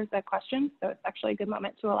chat there was a question, so it's actually a good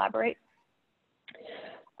moment to elaborate.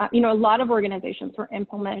 You know, a lot of organizations were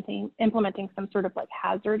implementing some sort of like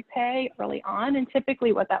hazard pay early on, and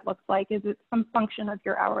typically what that looks like is it's some function of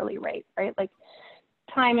your hourly rate, right? Like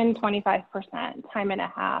time and 25%, time and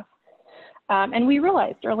a half. And we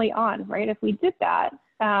realized early on, right, if we did that,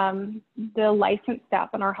 the licensed staff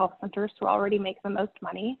in our health centers who already make the most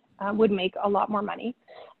money would make a lot more money.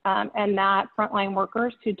 And that frontline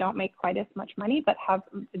workers who don't make quite as much money but have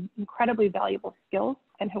incredibly valuable skills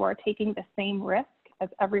and who are taking the same risk as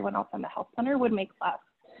everyone else in the health center would make less.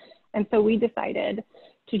 And so we decided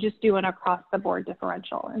to just do an across the board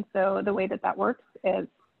differential. And so the way that that works is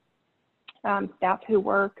staff who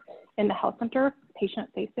work in the health center, patient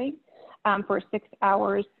facing, for 6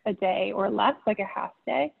 hours a day or less, like a half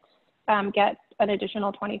day, get an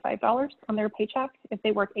additional $25 on their paycheck. If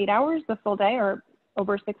they work 8 hours the full day or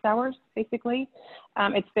over 6 hours, basically,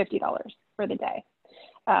 it's $50 for the day.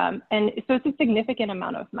 And so it's a significant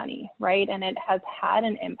amount of money, right? And it has had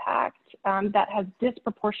an impact that has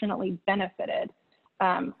disproportionately benefited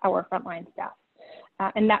our frontline staff.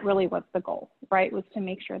 And that really was the goal, right? Was to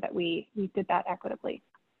make sure that we did that equitably.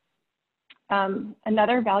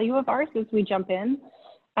 Another value of ours is we jump in,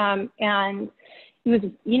 and it was,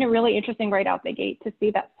 really interesting right out the gate to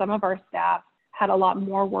see that some of our staff had a lot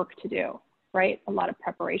more work to do, right? A lot of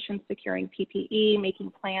preparation, securing PPE,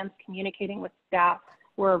 making plans, communicating with staff.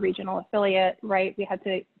 We're a regional affiliate, right? We had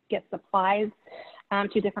to get supplies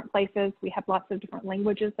to different places. We have lots of different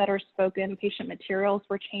languages that are spoken. Patient materials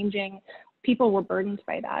were changing. People were burdened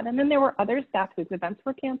by that. And then there were other staff whose events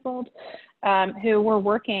were canceled, who were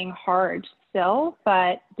working hard still,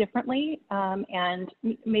 but differently, and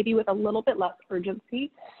maybe with a little bit less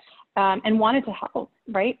urgency, and wanted to help,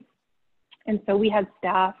 right? And so we had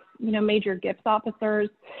staff, major gifts officers,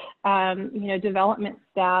 development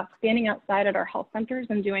staff standing outside at our health centers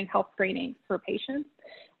and doing health screenings for patients.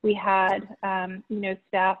 We had,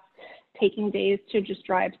 staff taking days to just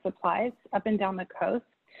drive supplies up and down the coast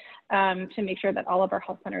to make sure that all of our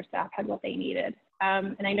health center staff had what they needed.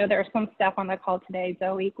 And I know there are some staff on the call today,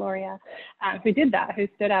 Zoe, Gloria, who did that, who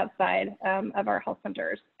stood outside of our health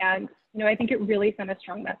centers. And, I think it really sent a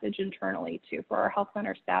strong message internally too for our health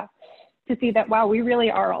center staff to see that, wow, we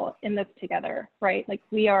really are all in this together, right? Like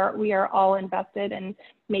we are all invested in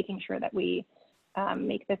making sure that we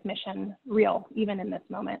make this mission real, even in this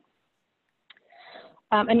moment.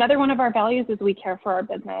 Another one of our values is we care for our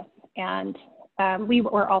business. And we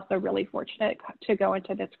were also really fortunate to go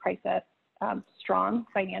into this crisis strong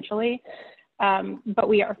financially, but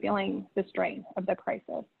we are feeling the strain of the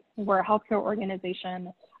crisis. We're a healthcare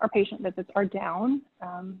organization, our patient visits are down,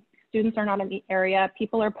 students are not in the area,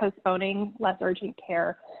 people are postponing less urgent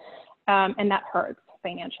care, and that hurts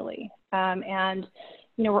financially. And,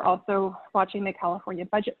 we're also watching the California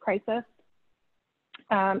budget crisis,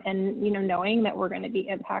 and, knowing that we're going to be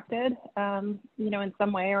impacted, in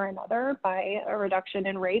some way or another by a reduction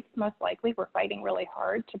in rates. Most likely, we're fighting really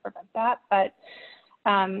hard to prevent that. But,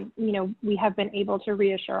 we have been able to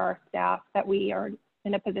reassure our staff that we are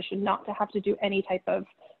in a position not to have to do any type of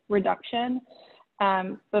reduction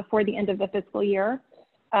before the end of the fiscal year.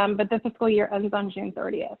 But the fiscal year ends on June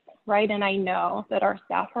 30th, right? And I know that our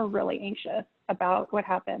staff are really anxious about what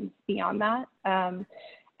happens beyond that. And,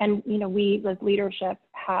 we as leadership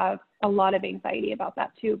have a lot of anxiety about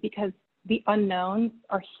that too, because the unknowns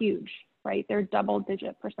are huge, right? They're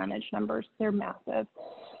double-digit percentage numbers. They're massive.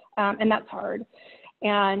 And that's hard.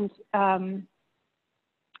 And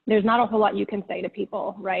there's not a whole lot you can say to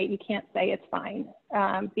people, right? You can't say it's fine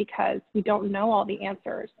because we don't know all the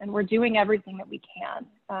answers. And we're doing everything that we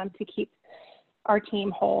can to keep our team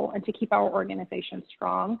whole and to keep our organization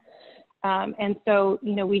strong. And so,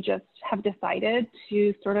 we just have decided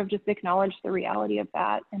to sort of just acknowledge the reality of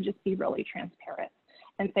that and just be really transparent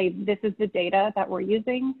and say, this is the data that we're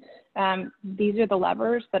using. These are the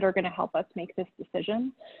levers that are going to help us make this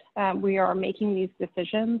decision. We are making these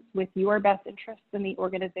decisions with your best interests in the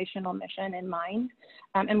organizational mission in mind.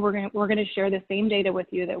 And we're going to share the same data with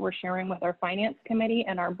you that we're sharing with our finance committee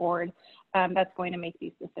and our board that's going to make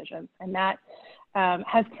these decisions. And that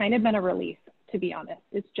has kind of been a relief, to be honest.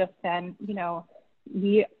 It's just been,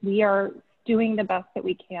 we are doing the best that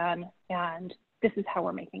we can, and this is how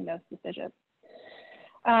we're making those decisions.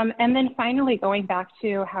 And then finally, going back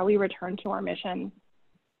to how we return to our mission,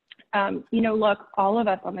 look, all of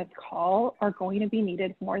us on this call are going to be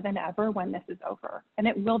needed more than ever when this is over, and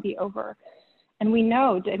it will be over. And we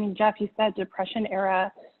know, Jeff, you said depression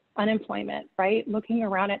era unemployment, right? Looking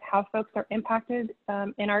around at how folks are impacted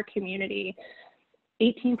in our community,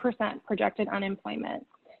 18% projected unemployment.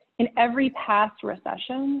 In every past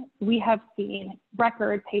recession, we have seen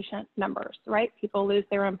record patient numbers, right? People lose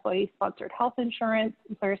their employee-sponsored health insurance,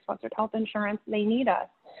 employer-sponsored health insurance. They need us.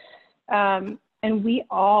 And we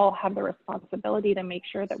all have the responsibility to make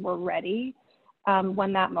sure that we're ready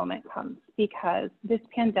when that moment comes, because this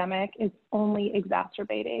pandemic is only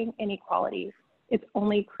exacerbating inequality. It's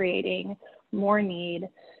only creating more need.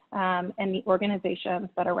 And the organizations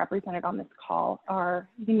that are represented on this call are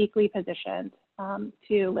uniquely positioned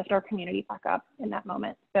to lift our community back up in that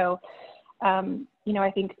moment. So,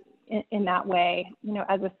 I think in that way,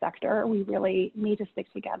 as a sector, we really need to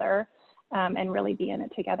stick together and really be in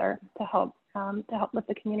it together to help lift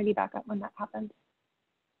the community back up when that happens.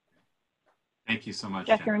 Thank you so much,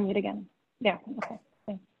 Jeff, Jen. you're on mute again. Yeah, okay,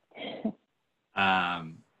 thanks.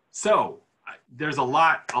 So there's a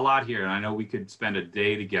lot here, and I know we could spend a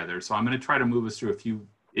day together. So I'm going to try to move us through a few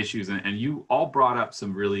issues, and you all brought up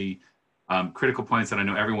some really critical points that I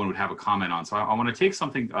know everyone would have a comment on. So I want to take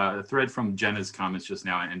something, a thread from Jenna's comments just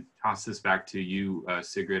now, and toss this back to you,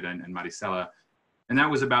 Sigrid and Maricela. And that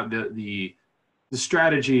was about the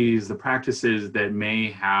strategies, the practices that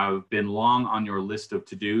may have been long on your list of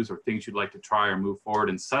to-dos or things you'd like to try or move forward.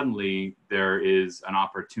 And suddenly there is an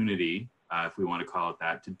opportunity, if we want to call it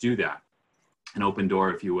that, to do that. An open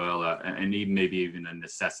door, if you will, and even maybe even a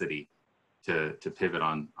necessity to pivot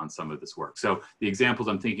on some of this work. So the examples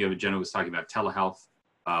I'm thinking of, Jenna was talking about telehealth,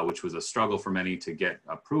 which was a struggle for many to get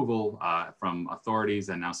approval from authorities,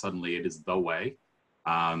 and now suddenly it is the way.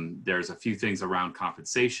 There's a few things around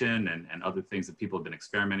compensation and other things that people have been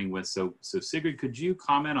experimenting with. So Sigrid, could you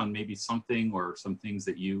comment on maybe something or some things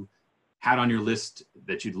that you had on your list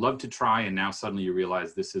that you'd love to try, and now suddenly you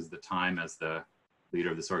realize this is the time as the leader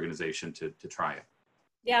of this organization to try it?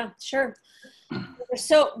 Yeah, sure. There's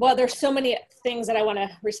so many things that I want to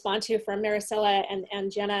respond to from Maricela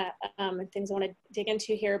and Jenna, and things I want to dig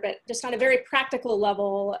into here. But just on a very practical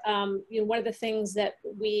level, one of the things that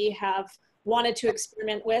we have wanted to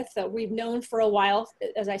experiment with, that we've known for a while,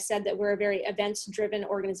 as I said, that we're a very events-driven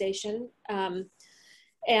organization,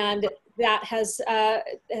 and that has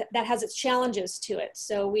its challenges to it.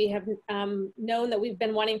 So we have known that we've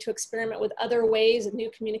been wanting to experiment with other ways,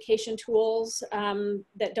 new communication tools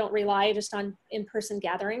that don't rely just on in-person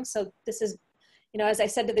gatherings. So this is, as I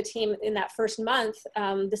said to the team in that first month,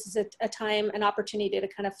 this is a time, an opportunity to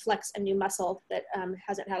kind of flex a new muscle that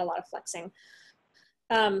hasn't had a lot of flexing.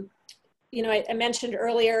 I mentioned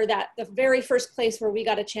earlier that the very first place where we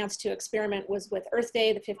got a chance to experiment was with Earth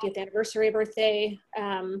Day, the 50th anniversary of Earth Day.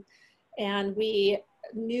 And we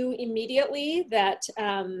knew immediately that,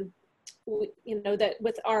 that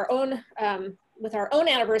with our own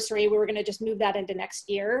anniversary, we were going to just move that into next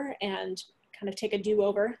year and kind of take a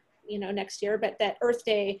do-over, next year. But that Earth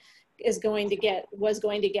Day was going to get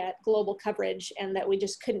global coverage, and that we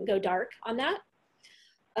just couldn't go dark on that.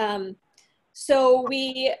 So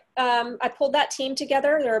I pulled that team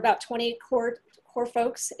together. There were about 20 core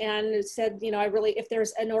folks, and said, if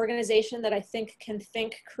there's an organization that I think could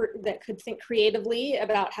think creatively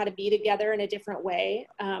about how to be together in a different way,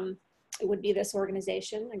 it would be this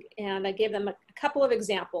organization. And I gave them a couple of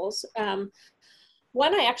examples.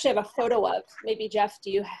 One I actually have a photo of. Maybe Jeff,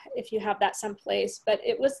 if you have that someplace? But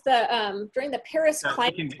it was during the Paris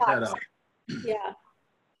climate talks. Yeah.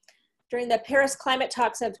 During the Paris climate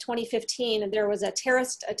talks of 2015, there was a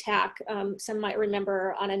terrorist attack, some might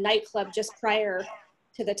remember, on a nightclub just prior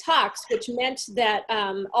to the talks, which meant that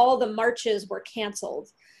all the marches were canceled.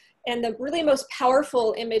 And the really most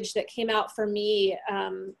powerful image that came out for me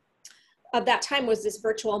of that time was this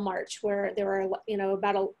virtual march, where there were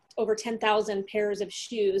about over 10,000 pairs of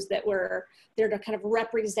shoes that were there to kind of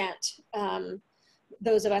represent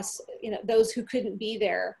those of us, those who couldn't be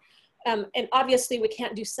there. And obviously we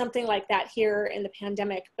can't do something like that here in the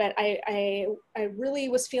pandemic, but I really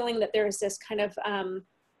was feeling that there's this kind of,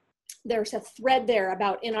 there's a thread there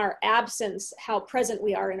about in our absence, how present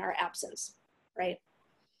we are in our absence, right?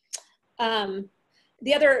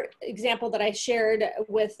 The other example that I shared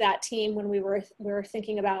with that team when we were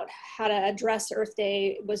thinking about how to address Earth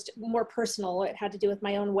Day was more personal. It had to do with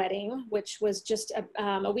my own wedding, which was just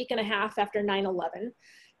a week and a half after 9/11.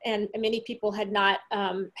 And many people had not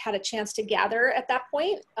had a chance to gather at that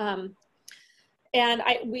point. And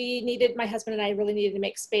my husband and I really needed to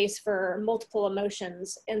make space for multiple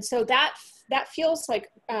emotions. And so that feels like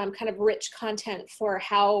kind of rich content for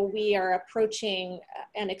how we are approaching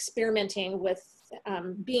and experimenting with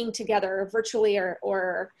being together virtually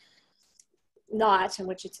or not, in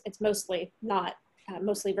which it's mostly not,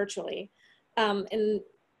 mostly virtually. And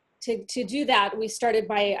to do that, we started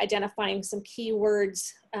by identifying some key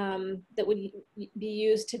words that would be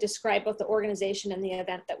used to describe both the organization and the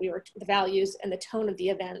event that the values and the tone of the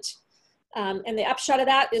event. And the upshot of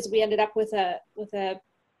that is we ended up with a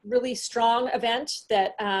really strong event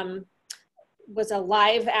that was a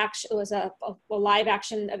live action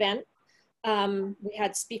event. We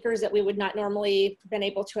had speakers that we would not normally been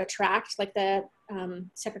able to attract, like the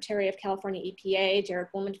Secretary of California EPA, Jared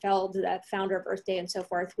Blumenfeld, the founder of Earth Day, and so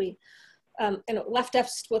forth. And it left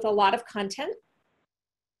us with a lot of content.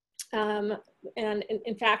 And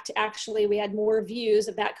in fact, actually, we had more views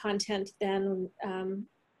of that content than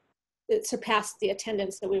it surpassed the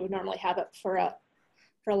attendance that we would normally have for a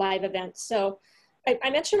live event. So I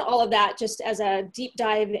mentioned all of that just as a deep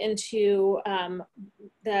dive into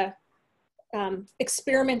the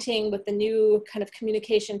experimenting with the new kind of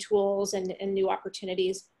communication tools and new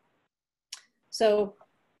opportunities. So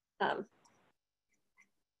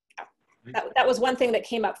that was one thing that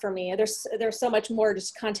came up for me. There's so much more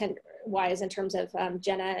just content-wise in terms of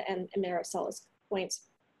Jenna and Maricella's points.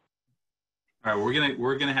 All right,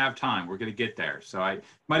 we're gonna have time. We're gonna get there. So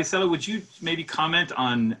Maricela, would you maybe comment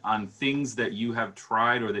on things that you have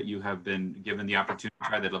tried or that you have been given the opportunity to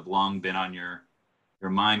try that have long been on your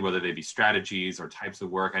mind, whether they be strategies or types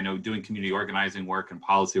of work? I know doing community organizing work and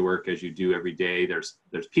policy work as you do every day, there's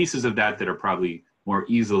pieces of that are probably more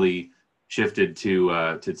easily shifted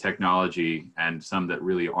to technology, and some that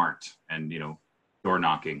really aren't, and door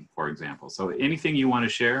knocking, for example. So anything you want to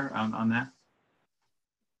share on that?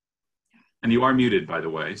 And you are muted, by the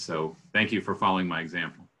way, so thank you for following my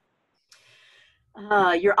example.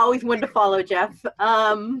 You're always one to follow, Jeff.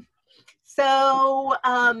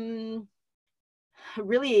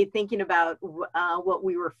 Really thinking about what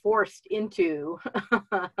we were forced into.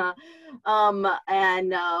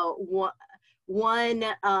 One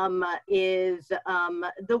is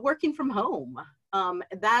the working from home.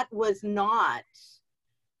 That was not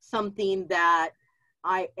something that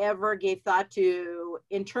I ever gave thought to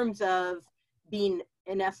in terms of being,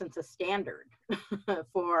 in essence, a standard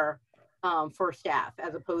for staff,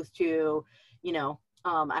 as opposed to,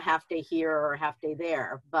 a half day here or a half day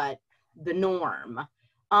there, but the norm.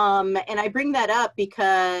 And I bring that up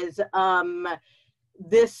because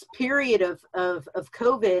this period of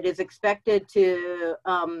COVID is expected to,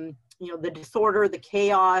 the disorder, the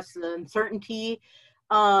chaos, the uncertainty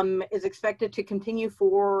is expected to continue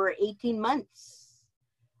for 18 months.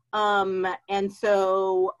 And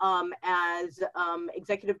so as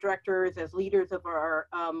executive directors, as leaders of our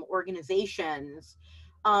organizations,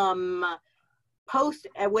 at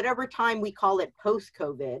whatever time we call it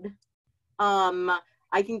post-COVID,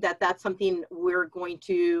 I think that that's something we're going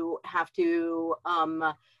to have to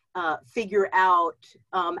figure out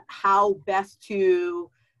how best to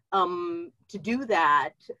do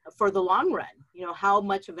that for the long run. How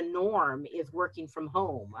much of a norm is working from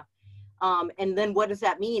home? And then what does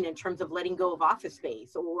that mean in terms of letting go of office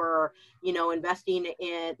space, or, investing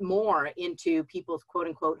more into people's quote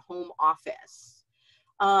unquote home office?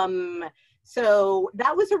 So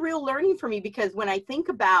that was a real learning for me, because when I think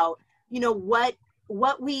about,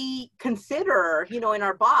 what we consider, in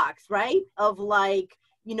our box, right? Of like,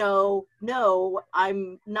 no,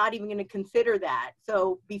 I'm not even going to consider that.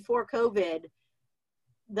 So before COVID,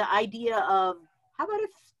 the idea of how about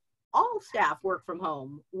if all staff work from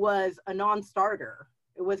home was a non-starter.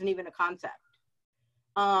 It wasn't even a concept.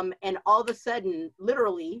 And all of a sudden,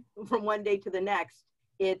 literally from one day to the next,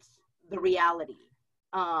 it's the reality.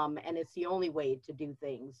 And it's the only way to do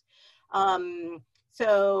things.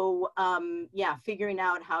 Yeah, figuring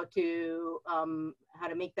out how to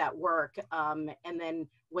make that work, and then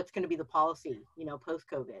what's going to be the policy,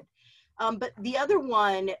 post-COVID. But the other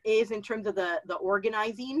one is in terms of the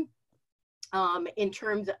organizing, in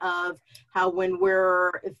terms of how when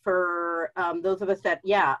for those of us that,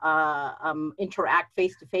 interact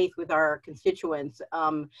face-to-face with our constituents,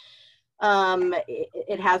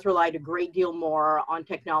 it has relied a great deal more on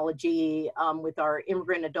technology. With our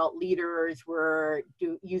immigrant adult leaders, we're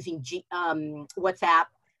using WhatsApp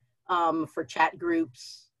for chat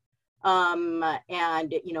groups,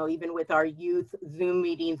 and even with our youth, Zoom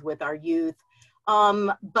meetings with our youth.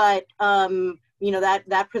 That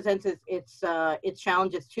presents its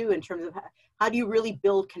challenges too, in terms of how do you really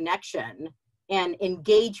build connection and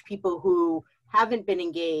engage people who haven't been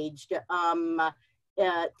engaged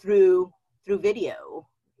through video,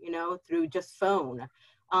 through just phone.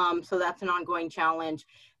 So that's an ongoing challenge.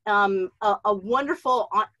 A wonderful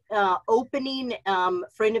opening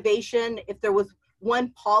for innovation. If there was one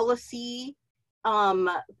policy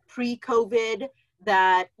pre-COVID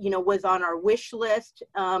that was on our wish list,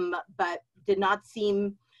 but did not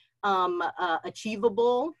seem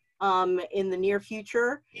achievable in the near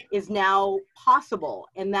future, is now possible,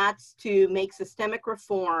 and that's to make systemic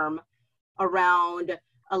reform around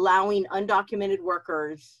allowing undocumented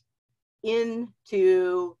workers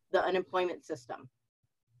into the unemployment system.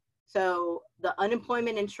 So the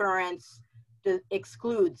unemployment insurance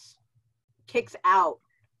kicks out,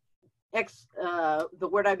 the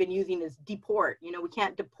word I've been using is deport. We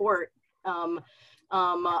can't deport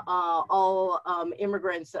all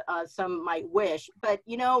immigrants, some might wish, but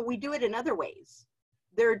we do it in other ways.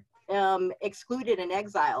 They're excluded and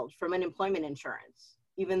exiled from unemployment insurance,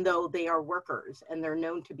 even though they are workers and they're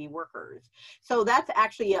known to be workers. So that's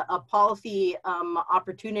actually a policy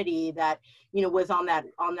opportunity that was on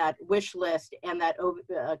that wish list, and that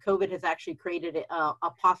COVID has actually created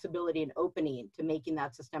a possibility, an opening to making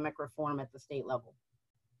that systemic reform at the state level.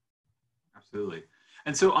 Absolutely.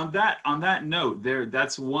 And so on that note,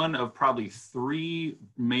 that's one of probably three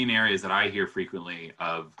main areas that I hear frequently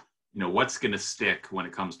of, what's going to stick when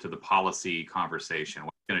it comes to the policy conversation,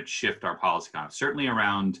 what's going to shift our policy conversation, certainly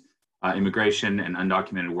around immigration and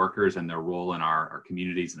undocumented workers and their role in our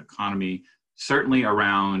communities and economy, certainly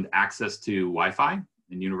around access to Wi-Fi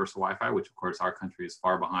and universal Wi-Fi, which of course our country is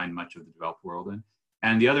far behind much of the developed world in.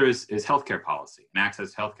 And the other is healthcare policy and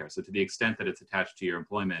access to healthcare. So to the extent that it's attached to your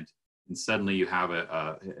employment, and suddenly you have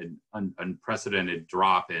an unprecedented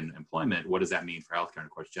drop in employment, what does that mean for healthcare? And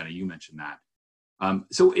of course, Jenna, you mentioned that.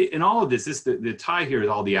 So in all of this, the tie here is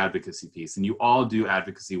all the advocacy piece, and you all do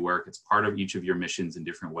advocacy work. It's part of each of your missions in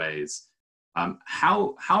different ways.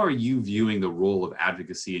 How are you viewing the role of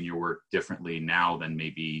advocacy in your work differently now than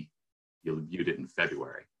maybe you viewed it in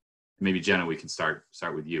February? Maybe Jenna, we can start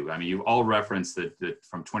with you. I mean, you've all referenced that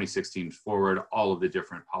from 2016 forward, all of the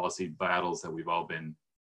different policy battles that we've all been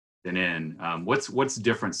in. What's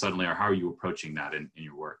different suddenly, or how are you approaching that in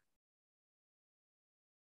your work?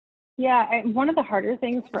 Yeah, one of the harder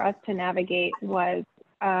things for us to navigate was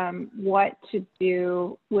what to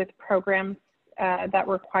do with programs that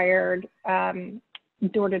required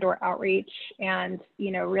door-to-door outreach and,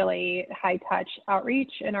 really high-touch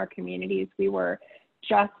outreach in our communities. We were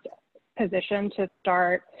just positioned to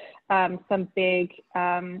start some big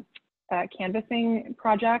canvassing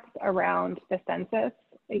projects around the census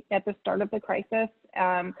at the start of the crisis.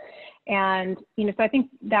 So I think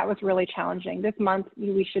that was really challenging. This month,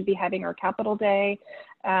 we should be having our Capitol Day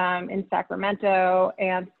in Sacramento.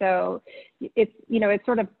 And so it's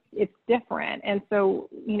different. And so,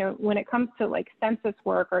 when it comes to like census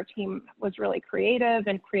work, our team was really creative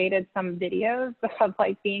and created some videos of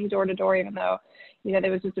like being door to door, even though,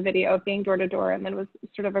 there was just a video of being door to door, and then was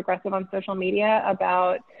sort of aggressive on social media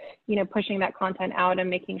about, pushing that content out and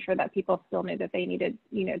making sure that people still knew that they needed,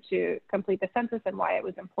 to complete the census and why it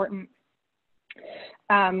was important.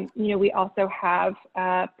 We also have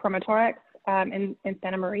Promotorix in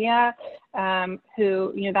Santa Maria,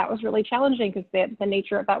 who, that was really challenging because the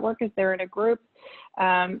nature of that work is they're in a group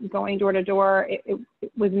going door to door. It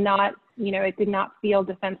was not, it did not feel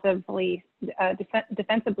defensively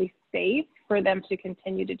safe for them to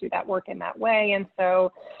continue to do that work in that way. And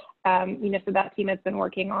so, so that team has been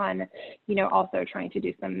working on, also trying to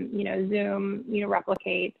do some, Zoom,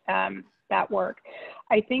 replicate that work.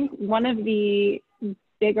 I think one of the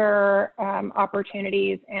bigger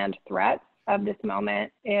opportunities and threats of this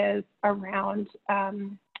moment is around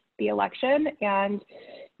the election and,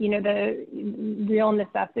 the real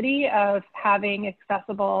necessity of having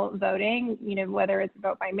accessible voting, whether it's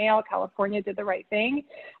vote by mail. California did the right thing,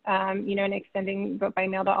 and extending vote by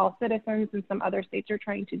mail to all citizens, and some other states are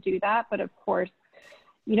trying to do that. But of course,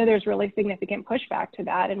 there's really significant pushback to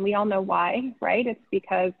that, and we all know why, right? It's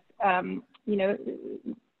because,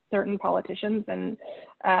 certain politicians and,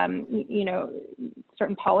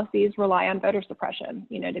 certain policies rely on voter suppression,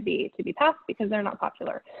 to be passed because they're not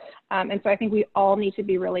popular. And so I think we all need to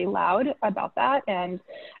be really loud about that and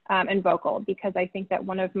vocal, because I think that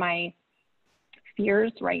one of my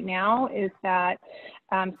fears right now is that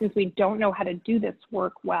since we don't know how to do this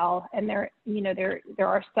work well, and there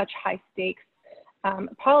are such high stakes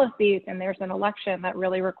policies, and there's an election that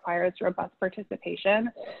really requires robust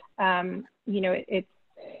participation, I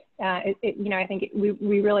think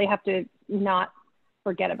we really have to not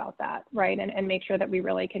forget about that, right? And make sure that we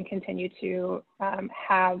really can continue to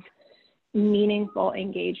have meaningful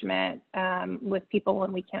engagement with people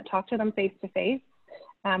when we can't talk to them face to face,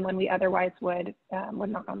 when we otherwise would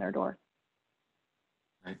knock on their door.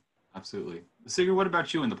 Right, absolutely. Sigrid, what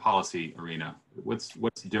about you in the policy arena? What's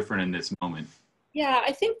different in this moment? Yeah,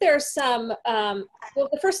 I think there's some, well,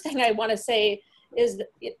 the first thing I want to say is that,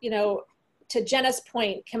 to Jenna's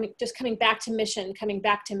point, coming back to mission,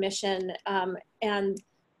 and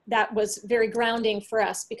that was very grounding for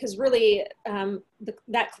us, because really the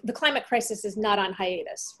climate crisis is not on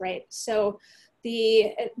hiatus, right? So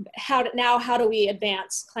how do we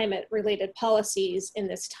advance climate related policies in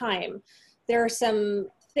this time? There are some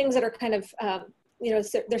things that are kind of,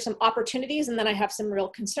 there's some opportunities, and then I have some real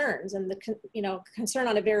concerns. And the concern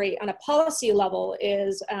on a policy level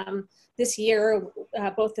is this year,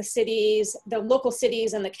 both the local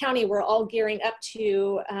cities and the county were all gearing up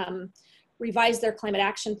to revise their climate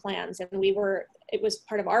action plans. And it was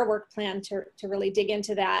part of our work plan to really dig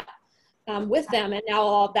into that with them. And now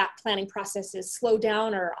all of that planning process is slowed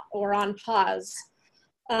down or on pause.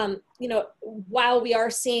 While we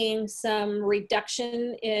are seeing some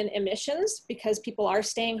reduction in emissions because people are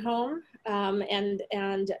staying home and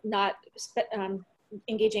not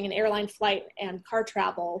engaging in airline flight and car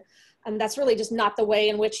travel. And that's really just not the way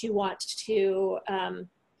in which you want to kind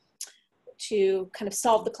of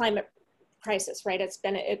solve the climate crisis, right?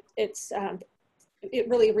 It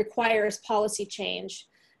really requires policy change.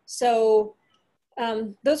 So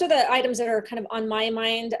those are the items that are kind of on my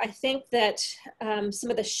mind. I think that some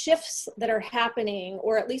of the shifts that are happening,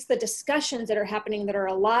 or at least the discussions that are happening that are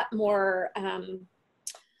a lot more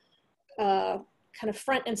kind of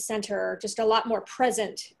front and center, just a lot more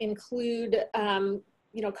present, include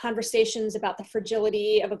conversations about the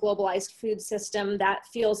fragility of a globalized food system. That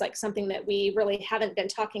feels like something that we really haven't been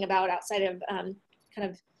talking about outside of kind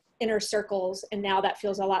of inner circles, and now that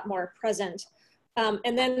feels a lot more present.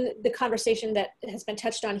 And then the conversation that has been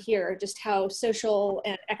touched on here, just how social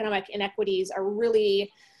and economic inequities are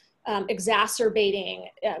really exacerbated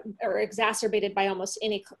by almost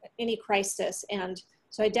any crisis. And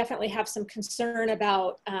so I definitely have some concern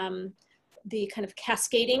about the kind of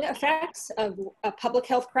cascading effects of a public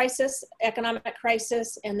health crisis, economic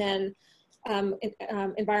crisis, and then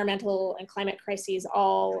environmental and climate crises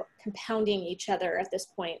all compounding each other at this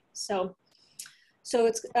point. So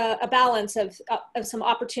it's a balance of some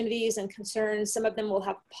opportunities and concerns. Some of them will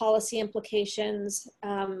have policy implications.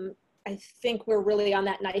 I think we're really on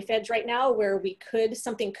that knife edge right now, where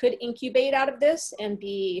something could incubate out of this and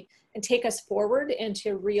take us forward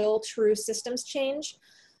into real, true systems change.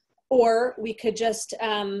 Or we could just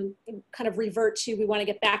kind of revert to, we want to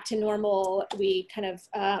get back to normal. We kind of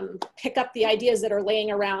pick up the ideas that are laying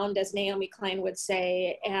around, as Naomi Klein would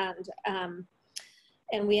say, and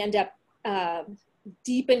we end up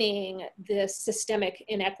deepening the systemic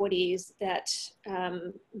inequities that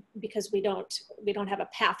because we don't have a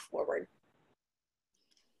path forward.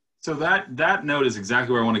 So that note is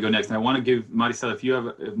exactly where I want to go next. And I want to give Maricela, if you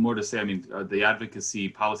have more to say. I mean, the advocacy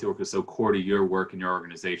policy work is so core to your work and your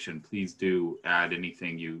organization. Please do add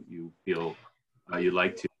anything you feel you'd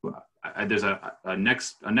like to. There's a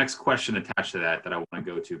next question attached to that I want to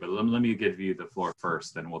go to, but let me give you the floor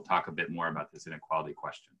first, and we'll talk a bit more about this inequality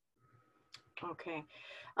question. Okay.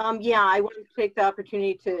 Yeah, I want to take the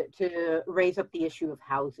opportunity to raise up the issue of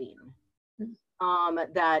housing.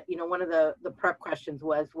 That, one of the prep questions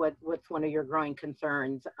was, what's one of your growing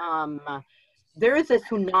concerns? There is a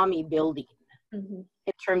tsunami building in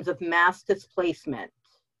terms of mass displacement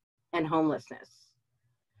and homelessness.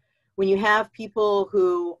 When you have people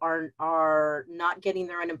who are not getting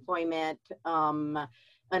their unemployment,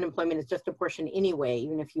 unemployment is just a portion anyway,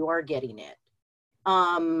 even if you are getting it.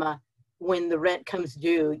 When the rent comes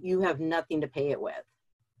due, you have nothing to pay it with.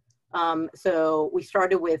 So we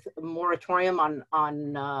started with a moratorium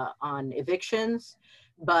on evictions,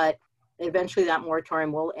 but eventually that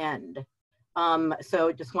moratorium will end.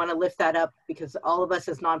 So just want to lift that up, because all of us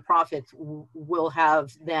as nonprofits will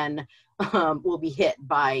have then, will be hit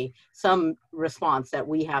by some response that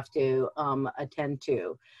we have to attend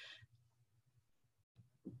to.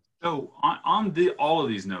 So on all of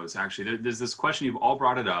these notes, actually, there's this question, you've all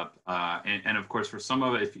brought it up. And of course, for some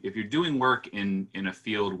of it, if you're doing work in a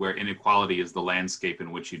field where inequality is the landscape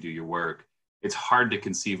in which you do your work, it's hard to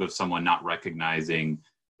conceive of someone not recognizing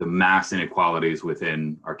the mass inequalities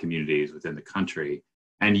within our communities, within the country.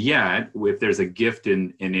 And yet, if there's a gift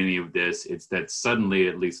in any of this, it's that suddenly,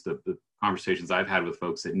 at least the conversations I've had with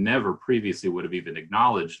folks that never previously would have even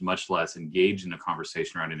acknowledged, much less engaged in a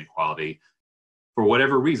conversation around inequality, for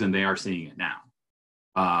whatever reason, they are seeing it now.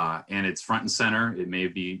 And it's front and center. It may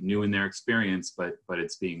be new in their experience, but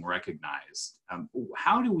it's being recognized.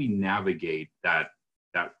 How do we navigate that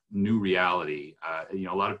new reality?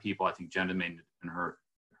 A lot of people, I think Jenna made in her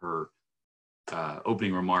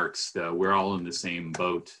opening remarks, we're all in the same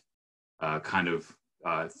boat, it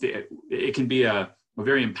can be a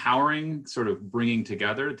very empowering sort of bringing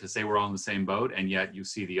together to say we're all in the same boat, and yet you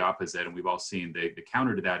see the opposite, and we've all seen the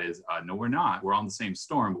counter to that is, no, we're not. We're all in the same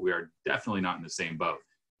storm, but we are definitely not in the same boat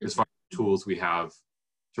as far as tools we have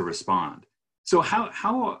to respond. So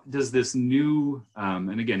how does this new,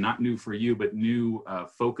 and again, not new for you, but new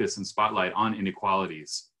focus and spotlight on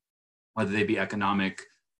inequalities, whether they be economic,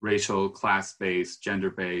 racial, class-based,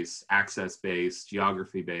 gender-based, access-based,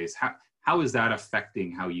 geography-based, how is that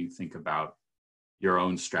affecting how you think about your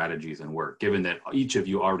own strategies and work, given that each of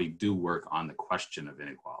you already do work on the question of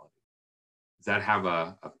inequality? Does that have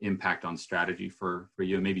an impact on strategy for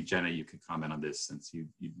you? Maybe Jenna, you could comment on this, since you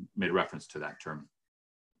made reference to that term.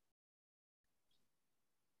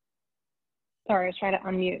 Sorry, I was trying to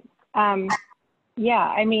unmute. Yeah,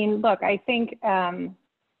 I mean, look, I think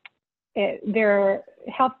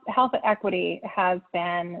health equity has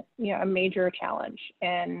been, a major challenge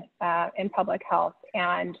in public health,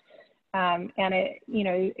 and And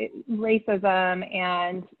racism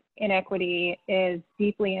and inequity is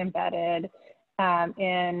deeply embedded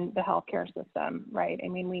in the healthcare system, right? I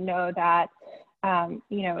mean, we know that,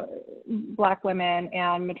 Black women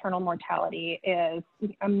and maternal mortality is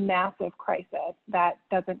a massive crisis that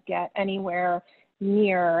doesn't get anywhere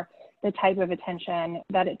near the type of attention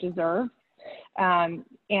that it deserves. And,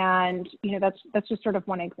 that's just sort of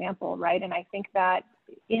one example, right? And I think that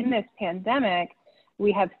in this pandemic,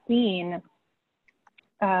 we have seen,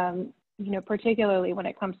 particularly when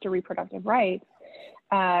it comes to reproductive rights,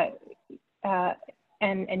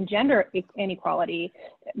 and gender inequality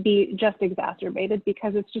be just exacerbated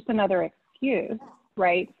because it's just another excuse,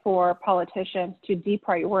 right, for politicians to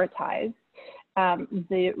deprioritize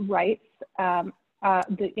the rights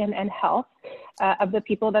and health of the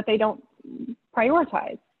people that they don't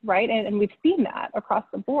prioritize, right? And we've seen that across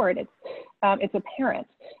the board. It's apparent.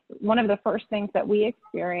 One of the first things that we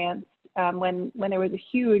experienced when there was a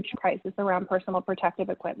huge crisis around personal protective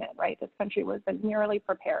equipment, right? This country wasn't nearly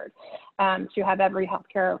prepared to have every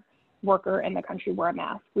healthcare worker in the country wear a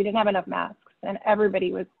mask. We didn't have enough masks, and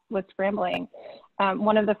everybody was scrambling.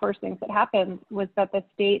 One of the first things that happened was that the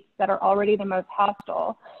states that are already the most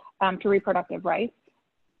hostile to reproductive rights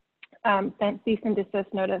sent cease and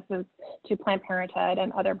desist notices to Planned Parenthood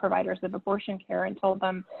and other providers of abortion care and told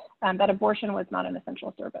them that abortion was not an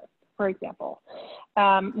essential service, for example,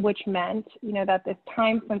 which meant, that this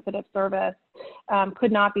time-sensitive service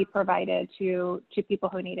could not be provided to people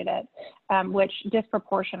who needed it, which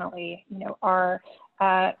disproportionately, are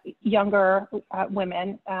younger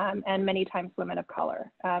women and many times women of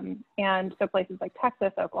color. And so places like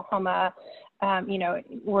Texas, Oklahoma,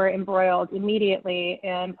 were embroiled immediately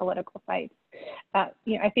in political fights.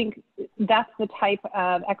 I think that's the type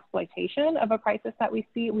of exploitation of a crisis that we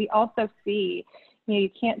see. We also see, you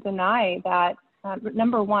can't deny that,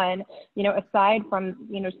 number one, aside from,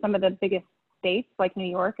 some of the biggest states like New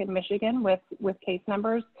York and Michigan with case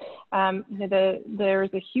numbers,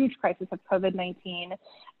 there's a huge crisis of COVID-19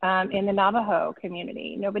 in the Navajo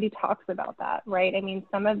community. Nobody talks about that, right? I mean,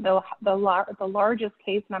 some of the largest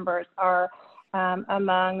case numbers are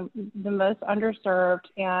among the most underserved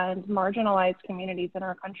and marginalized communities in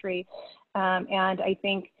our country. And I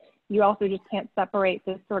think you also just can't separate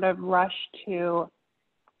this sort of rush to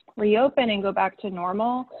reopen and go back to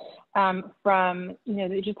normal from,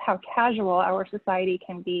 just how casual our society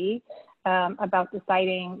can be about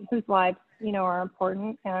deciding whose lives, are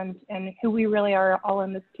important and who we really are all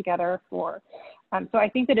in this together for. So I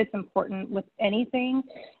think that it's important with anything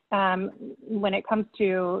when it comes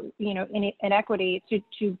to, inequity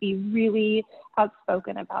to be really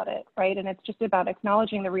outspoken about it, right? And it's just about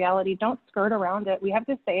acknowledging the reality. Don't skirt around it. We have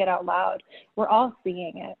to say it out loud. We're all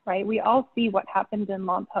seeing it, right? We all see what happened in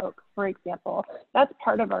Lompoc, for example. That's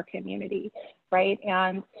part of our community, right?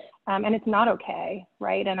 And it's not okay,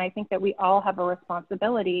 right? And I think that we all have a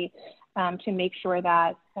responsibility to make sure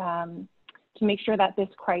that this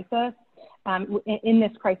crisis, in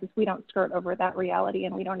this crisis, we don't skirt over that reality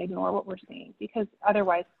and we don't ignore what we're seeing, because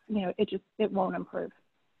otherwise, it won't improve.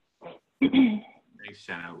 Thanks,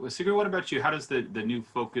 Jenna. Well, Sigrid, what about you? How does the new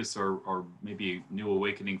focus or maybe new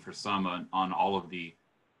awakening for some on all of the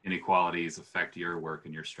inequalities affect your work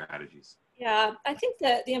and your strategies? Yeah, I think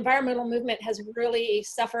that the environmental movement has really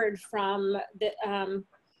suffered from the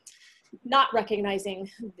not recognizing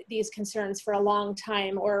these concerns for a long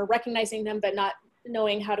time, or recognizing them but not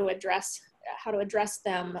knowing how to address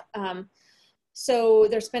them. So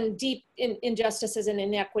there's been deep injustices and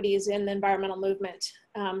inequities in the environmental movement,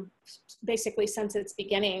 basically since its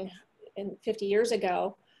beginning 50 years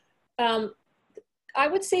ago. I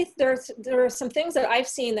would say there are some things that I've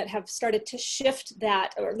seen that have started to shift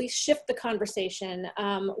that, or at least shift the conversation.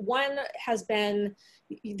 One has been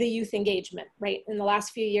the youth engagement, right? In the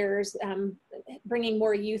last few years, bringing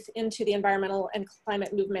more youth into the environmental and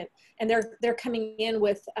climate movement. And they're coming in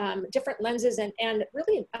with different lenses and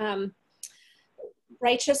really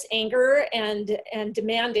righteous anger and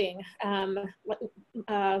demanding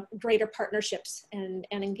greater partnerships and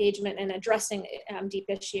engagement and addressing deep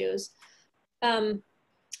issues. I'm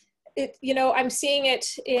seeing it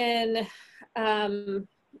in,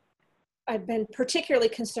 I've been particularly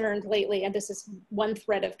concerned lately, and this is one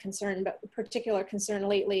thread of concern, but particular concern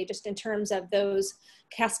lately, just in terms of those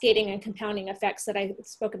cascading and compounding effects that I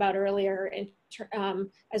spoke about earlier,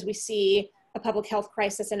 as we see a public health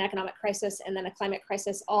crisis, an economic crisis, and then a climate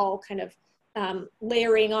crisis all kind of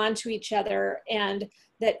layering onto each other, and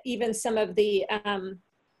that even some of the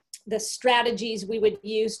strategies we would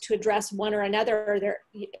use to address one or another,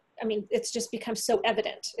 it's just become so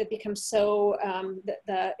evident. It becomes so,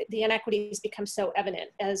 the inequities become so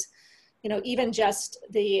evident as you know, even just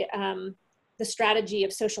the strategy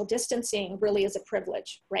of social distancing really is a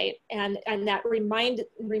privilege, right? And that reminds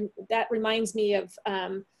me of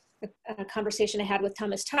a conversation I had with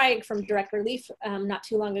Thomas Teig from Direct Relief not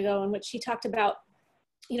too long ago, in which he talked about,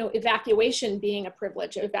 you know, evacuation being a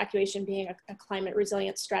privilege, evacuation being a climate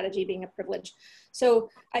resilience strategy being a privilege. So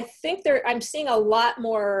I think I'm seeing a lot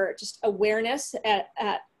more just awareness at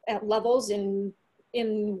levels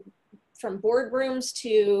from boardrooms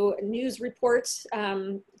to news reports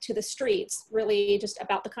to the streets, really just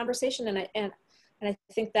about the conversation. And I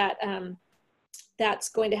think that that's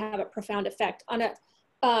going to have a profound effect on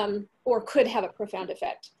or could have a profound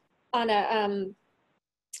effect on a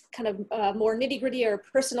kind of more nitty-gritty or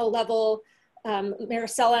personal level.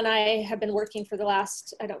 Maricela and I have been working for the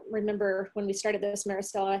last, I don't remember when we started this,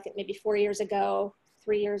 Maricela, I think maybe 4 years ago,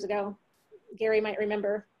 3 years ago. Gary might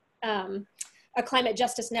remember. A climate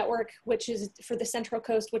justice network, which is for the Central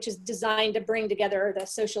Coast, which is designed to bring together the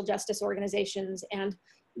social justice organizations and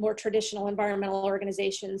more traditional environmental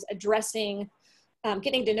organizations, addressing,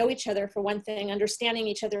 getting to know each other for one thing, understanding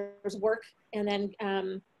each other's work, and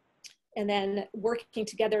then working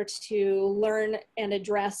together to learn and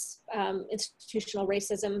address institutional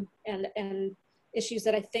racism and issues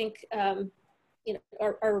that I think you know,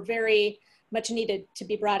 are very much needed to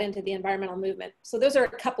be brought into the environmental movement. So those are a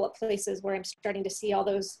couple of places where I'm starting to see all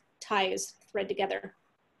those ties thread together.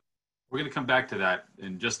 We're going to come back to that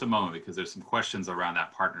in just a moment, because there's some questions around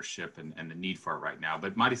that partnership and the need for it right now.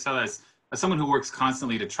 But Maricela, as someone who works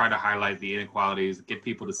constantly to try to highlight the inequalities, get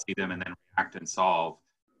people to see them and then react and solve,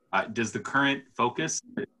 does the current focus,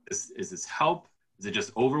 is this help? Is it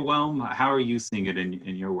just overwhelm? How are you seeing it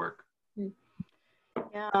in your work?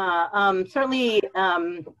 Yeah, certainly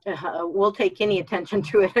we'll take any attention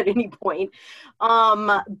to it at any point.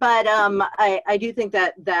 But I do think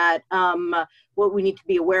that what we need to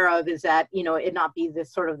be aware of is that, you know, it not be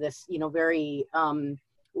this sort of this, you know, very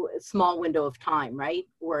small window of time, right,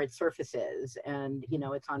 where it surfaces and, you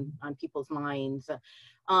know, it's on people's minds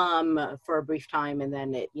for a brief time, and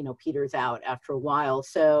then it, you know, peters out after a while.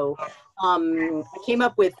 So I came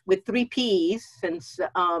up with 3 Ps, since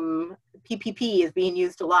PPP is being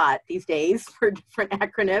used a lot these days for different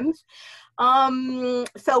acronyms.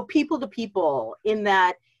 So people to people, in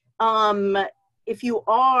that if you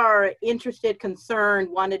are interested, concerned,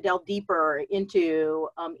 want to delve deeper into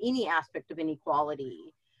any aspect of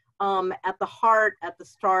inequality, at the heart, at the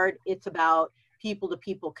start, it's about people to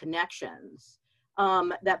people connections.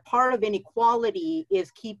 That part of inequality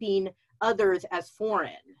is keeping others as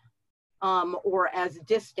foreign or as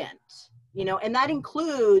distant, you know, and that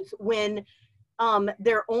includes when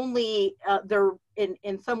they're only, they're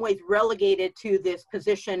in some ways relegated to this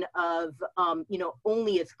position of, you know,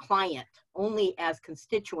 only as client, only as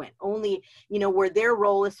constituent, only, you know, where their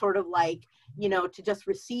role is sort of like, you know, to just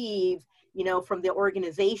receive, you know, from the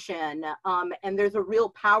organization, and there's a real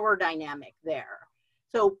power dynamic there.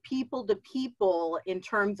 So people to people, in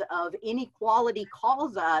terms of inequality,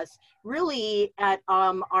 calls us really at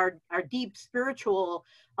our deep spiritual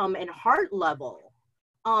and heart level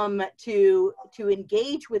to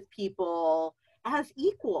engage with people as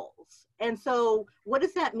equals. And so what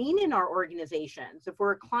does that mean in our organizations? If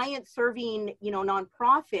we're a client serving, you know,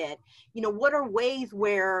 nonprofit, you know, what are ways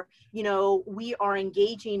where, you know, we are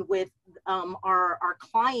engaging with our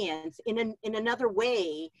clients in another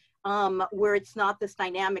way, where it's not this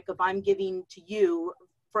dynamic of I'm giving to you,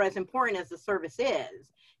 for as important as the service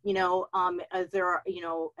is, you know, as there are, you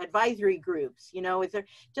know, advisory groups, you know, is there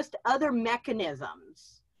just other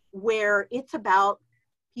mechanisms where it's about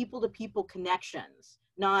people to people connections,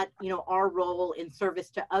 not, you know, our role in service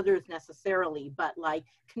to others necessarily, but like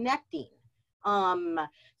connecting.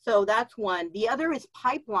 So that's one. The other is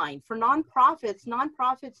pipeline for nonprofits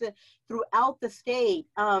throughout the state.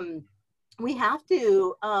 We have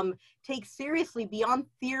to take seriously, beyond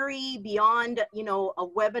theory, beyond, you know, a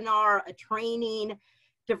webinar, a training,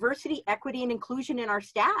 diversity, equity, and inclusion in our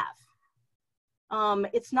staff.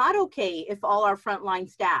 It's not okay if all our frontline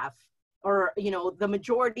staff, or, you know, the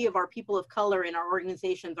majority of our people of color in our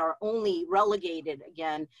organizations are only relegated,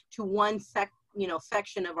 again, to one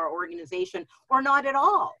section of our organization, or not at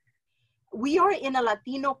all. We are in a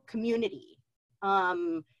Latino community.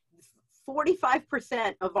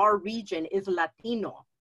 45% of our region is Latino.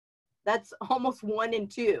 That's almost 1 in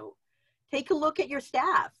 2. Take a look at your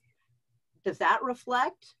staff. Does that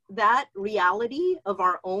reflect that reality of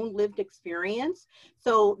our own lived experience?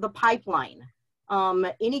 So the pipeline,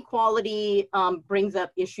 inequality brings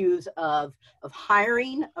up issues of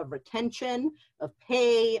hiring, of retention, of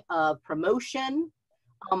pay, of promotion,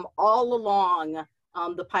 all along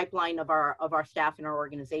the pipeline of our staff and our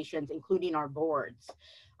organizations, including our boards.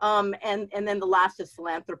 And then the last is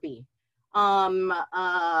philanthropy.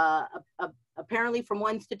 Apparently from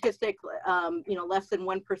one statistic, less than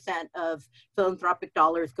 1% of philanthropic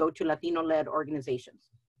dollars go to Latino-led organizations.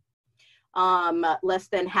 Less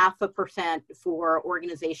than 0.5% for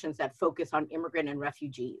organizations that focus on immigrant and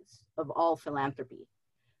refugees of all philanthropy.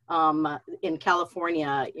 In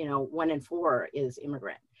California, 1 in 4 is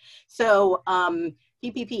immigrant. So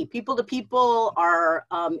PPP, people to people, are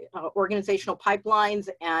organizational pipelines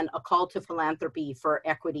and a call to philanthropy for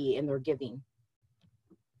equity in their giving.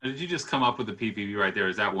 Did you just come up with the PPP right there?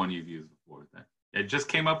 Is that one you've used before? It just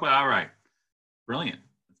came up with, all right. Brilliant,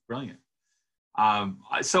 that's brilliant.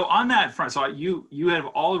 So on that front, so you have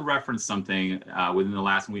all referenced something within the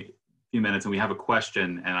last few minutes, and we have a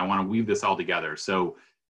question, and I want to weave this all together. So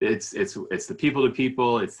it's the people to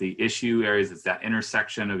people, it's the issue areas, it's that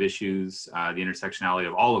intersection of issues, the intersectionality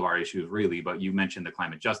of all of our issues really, but you mentioned the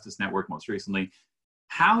Climate Justice Network most recently.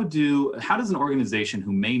 How does an organization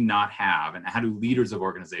who may not have, and how do leaders of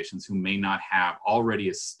organizations who may not have already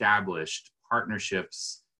established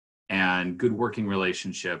partnerships and good working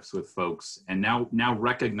relationships with folks, and now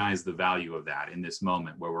recognize the value of that in this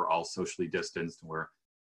moment where we're all socially distanced, where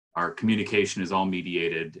our communication is all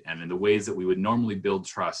mediated, and in the ways that we would normally build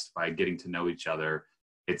trust by getting to know each other,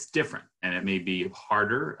 it's different, and it may be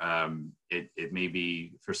harder. It may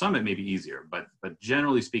be, for some, it may be easier, but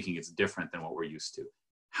generally speaking, it's different than what we're used to.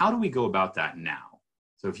 How do we go about that now?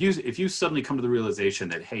 So if you suddenly come to the realization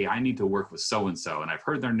that, hey, I need to work with so-and-so, and I've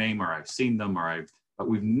heard their name, or I've seen them, but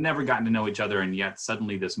we've never gotten to know each other, and yet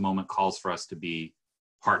suddenly this moment calls for us to be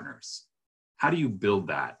partners. How do you build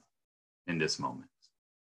that in this moment?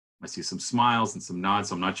 I see some smiles and some nods,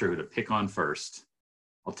 so I'm not sure who to pick on first.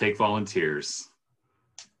 I'll take volunteers.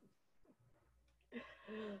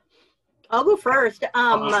 I'll go first.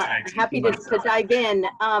 Happy to dive in.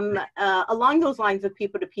 Along those lines of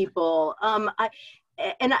people to people, I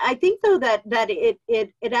think though that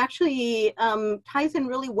it actually ties in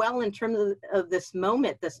really well in terms of this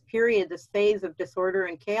moment, this period, this phase of disorder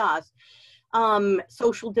and chaos.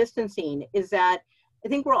 Social distancing is that I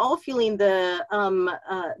think we're all feeling the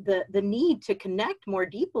need to connect more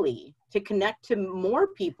deeply, to connect to more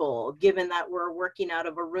people, given that we're working out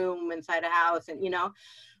of a room inside a house, and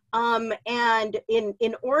and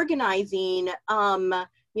in organizing,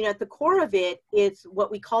 at the core of it, it's what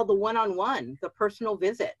we call the one-on-one, the personal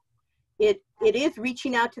visit. It is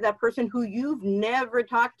reaching out to that person who you've never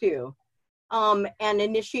talked to, and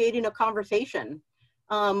initiating a conversation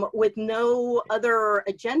with no other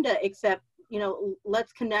agenda except,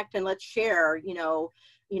 let's connect and let's share,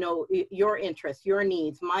 your interests, your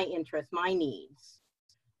needs, my interests, my needs.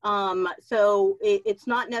 So it's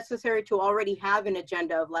not necessary to already have an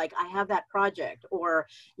agenda of like, I have that project, or,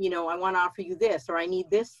 I want to offer you this, or I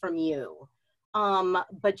need this from you.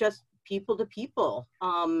 But just people to people.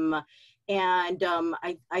 I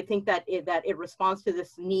think that it responds to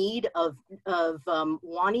this need of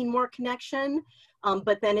wanting more connection,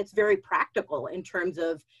 but then it's very practical in terms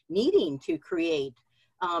of needing to create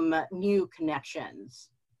new connections.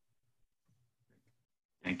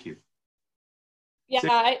 Thank you.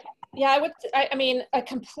 Yeah, I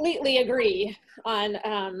completely agree on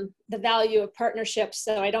the value of partnerships.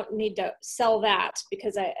 So I don't need to sell that,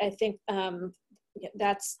 because I think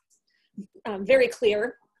that's very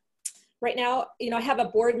clear. Right now, I have a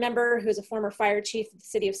board member who's a former fire chief of the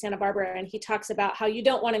city of Santa Barbara, and he talks about how you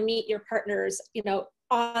don't want to meet your partners, in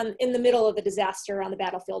the middle of the disaster on the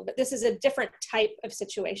battlefield, but this is a different type of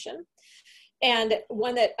situation. And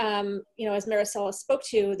one that, as Maricela spoke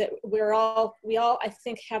to, that we all, I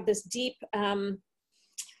think, have this deep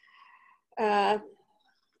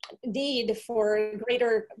need for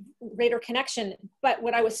greater connection. But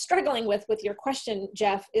what I was struggling with your question,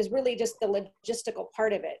 Jeff, is really just the logistical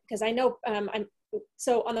part of it. Because I know,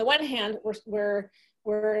 so on the one hand, we're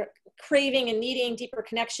craving and needing deeper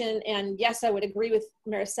connection. And yes, I would agree with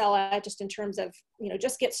Maricela, just in terms of,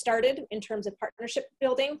 just get started in terms of partnership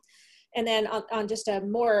building. And then on just a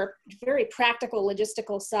more very practical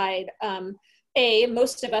logistical side,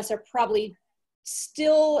 most of us are probably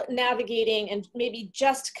still navigating and maybe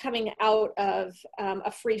just coming out of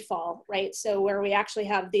a free fall, right? So where we actually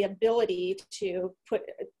have the ability to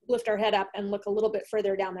lift our head up and look a little bit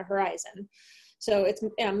further down the horizon. So it's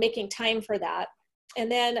making time for that.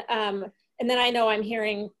 And then I know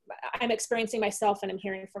I'm experiencing myself, and I'm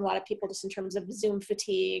hearing from a lot of people just in terms of Zoom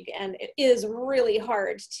fatigue. And it is really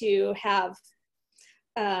hard to have,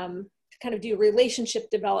 kind of do relationship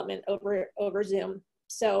development over Zoom.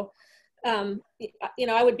 So,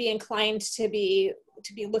 I would be inclined to be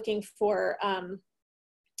looking for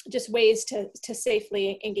just ways to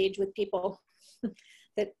safely engage with people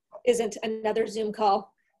that isn't another Zoom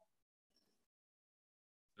call.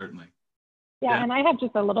 Certainly. Yeah, and I have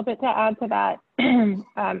just a little bit to add to that.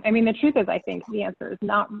 I mean, the truth is, I think the answer is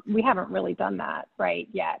not, we haven't really done that right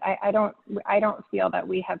yet. I don't feel that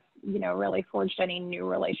we have, you know, really forged any new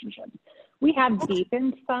relationships. We have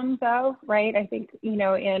deepened some though, right? I think, you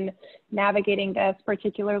know, in navigating this,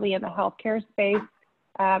 particularly in the healthcare space,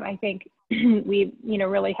 I think we've, you know,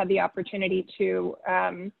 really had the opportunity to,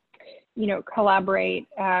 you know, collaborate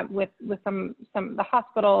with some of the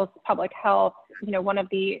hospitals, public health. You know, one of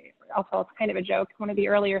the, also it's kind of a joke, one of the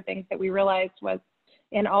earlier things that we realized was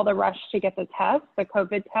in all the rush to get the test, the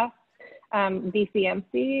COVID test,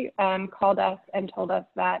 DCMC called us and told us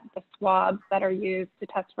that the swabs that are used to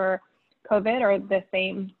test for COVID are the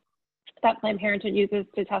same that Planned Parenthood uses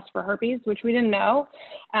to test for herpes, which we didn't know,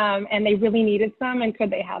 and they really needed some, and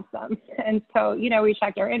could they have some? And so, you know, we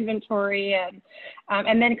checked our inventory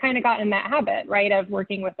and then kind of got in that habit, right, of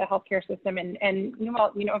working with the healthcare system and you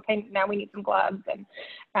know, okay, now we need some gloves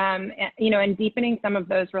and you know, and deepening some of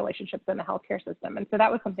those relationships in the healthcare system. And so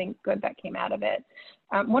that was something good that came out of it.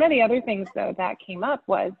 One of the other things though that came up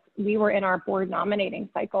was we were in our board nominating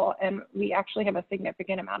cycle, and we actually have a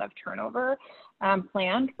significant amount of turnover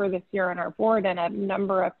planned for this year on our board, and a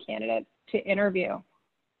number of candidates to interview.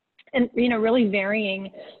 And, you know, really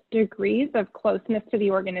varying degrees of closeness to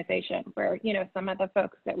the organization, where, you know, some of the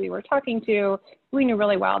folks that we were talking to, we knew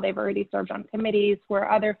really well, they've already served on committees,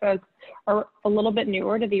 where other folks are a little bit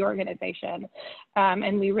newer to the organization.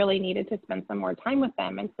 And we really needed to spend some more time with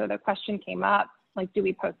them. And so the question came up, like, do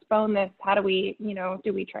we postpone this? How do we, you know,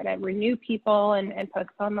 do we try to renew people and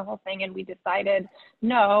postpone the whole thing? And we decided,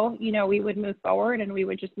 no, you know, we would move forward and we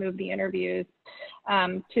would just move the interviews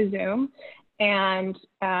to Zoom. And,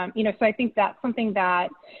 you know, so I think that's something that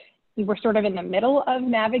we're sort of in the middle of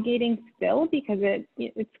navigating still, because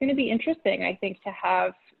it's going to be interesting, I think, to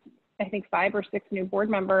have, I think, 5 or 6 new board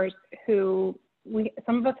members who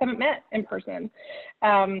some of us haven't met in person,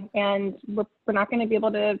 and we're not going to be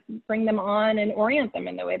able to bring them on and orient them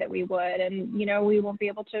in the way that we would, and, you know, we won't be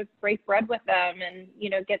able to break bread with them and, you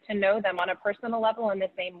know, get to know them on a personal level in the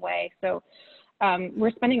same way. So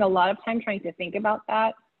we're spending a lot of time trying to think about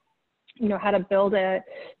that, you know, how to build a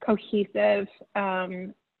cohesive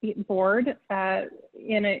board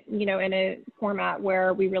in a, you know, in a format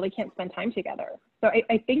where we really can't spend time together. So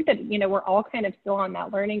I think that, you know, we're all kind of still on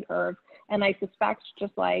that learning curve. And I suspect,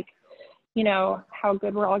 just like, you know, how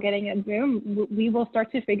good we're all getting at Zoom, we will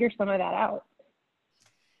start to figure some of that out.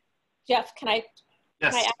 Jeff, can I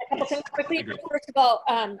add a couple things quickly? First of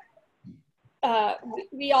all,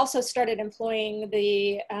 we also started employing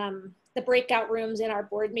the breakout rooms in our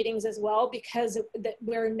board meetings as well, because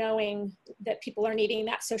we're knowing that people are needing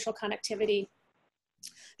that social connectivity.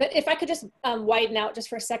 But if I could just widen out just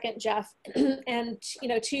for a second, Jeff, and, you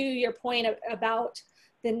know, to your point about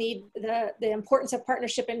the importance of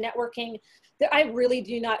partnership and networking, that I really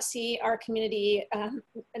do not see our community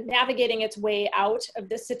navigating its way out of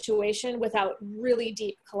this situation without really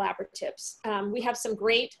deep collaboratives. We have some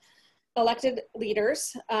great elected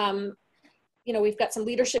leaders. You know, we've got some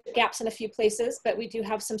leadership gaps in a few places, but we do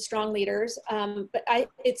have some strong leaders. But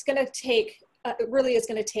it's going to take, it really is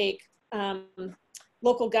going to take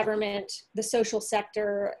local government, the social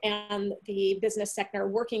sector, and the business sector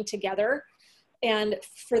working together. And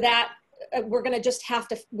for that, we're going to just have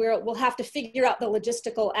to, we'll have to figure out the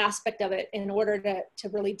logistical aspect of it in order to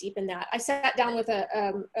really deepen that. I sat down with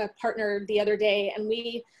a partner the other day, and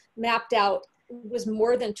we mapped out, it was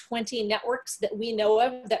more than 20 networks that we know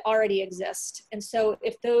of that already exist. And so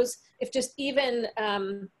if just even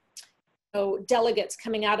you know, delegates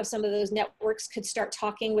coming out of some of those networks could start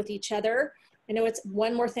talking with each other, I know it's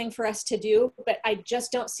one more thing for us to do, but I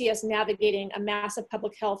just don't see us navigating a massive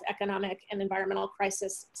public health, economic, and environmental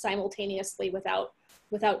crisis simultaneously without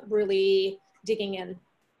really digging in.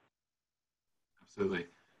 Absolutely.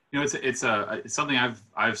 You know, it's something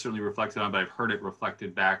I've certainly reflected on, but I've heard it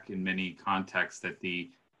reflected back in many contexts that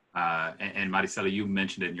and Maricela, you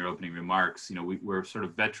mentioned it in your opening remarks, you know, we're sort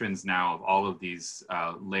of veterans now of all of these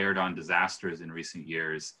layered on disasters in recent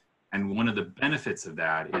years. And one of the benefits of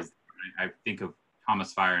that is, I think of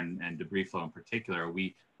Thomas Fire and debris flow in particular,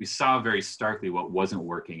 we saw very starkly what wasn't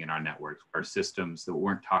working in our networks, our systems that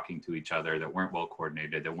weren't talking to each other, that weren't well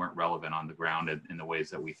coordinated, that weren't relevant on the ground in the ways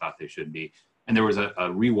that we thought they should be. And there was a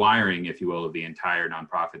rewiring, if you will, of the entire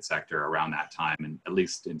nonprofit sector around that time, and at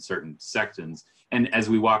least in certain sections. And as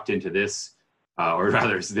we walked into this, or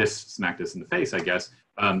rather this smacked us in the face, I guess,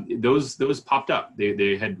 those popped up.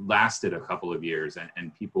 They had lasted a couple of years,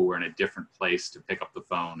 and people were in a different place to pick up the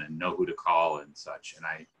phone and know who to call and such. And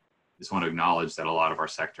I just want to acknowledge that a lot of our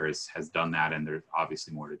sector has done that, and there's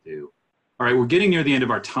obviously more to do. All right, we're getting near the end of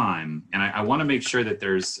our time, and I want to make sure that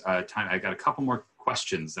there's time. I got a couple more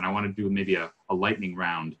questions, and I want to do maybe a lightning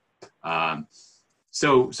round.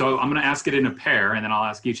 So I'm going to ask it in a pair, and then I'll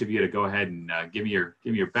ask each of you to go ahead and give me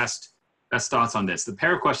your best thoughts on this. The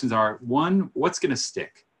pair of questions are: one, what's going to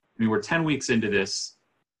stick? I mean, we're 10 weeks into this.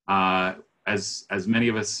 As many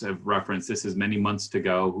of us have referenced, this is many months to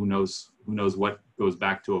go. Who knows what goes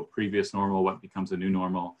back to a previous normal, what becomes a new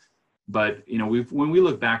normal. But when we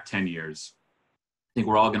look back 10 years, I think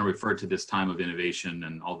we're all going to refer to this time of innovation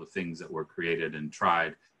and all the things that were created and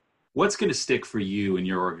tried. What's going to stick for you and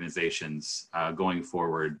your organizations going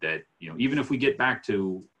forward? That even if we get back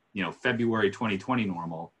to February 2020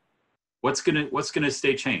 normal, what's going to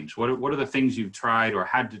stay changed? What are the things you've tried or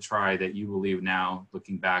had to try that you believe now,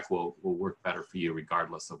 looking back, will work better for you,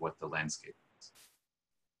 regardless of what the landscape is?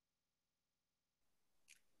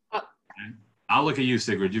 I'll look at you,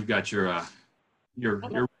 Sigrid. You've got your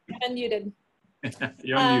unmuted.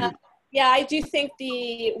 You're unmuted. Yeah, I do think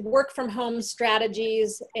the work from home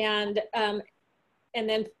strategies and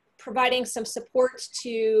then providing some support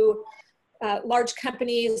to large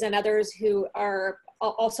companies and others who are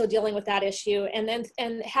also dealing with that issue, and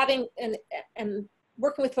having and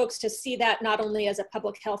working with folks to see that not only as a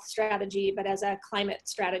public health strategy but as a climate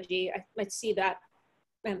strategy. I might see that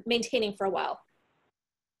maintaining for a while.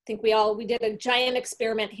 I think we did a giant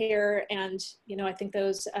experiment here, and I think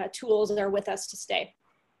those tools are with us to stay.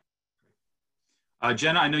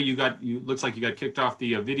 Jenna, I know looks like you got kicked off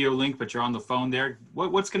the video link, but you're on the phone there.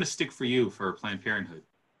 What's going to stick for you for Planned Parenthood?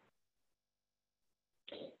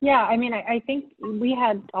 Yeah, I mean, I think we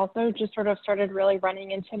had also just sort of started really running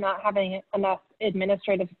into not having enough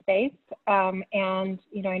administrative space. And,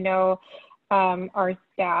 I know our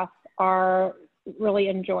staff are really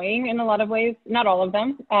enjoying, in a lot of ways, not all of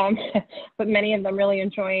them, but many of them really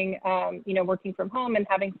enjoying, working from home and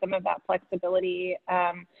having some of that flexibility.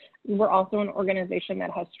 We're also an organization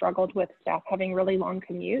that has struggled with staff having really long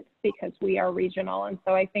commutes because we are regional. And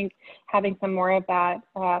so I think having some more of that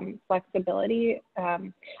flexibility,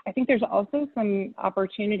 I think there's also some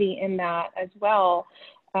opportunity in that as well.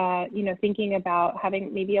 Thinking about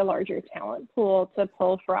having maybe a larger talent pool to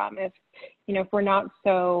pull from. If we're not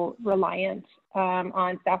so reliant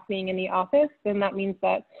on staff being in the office, then that means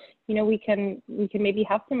that, we can maybe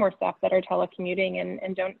have some more staff that are telecommuting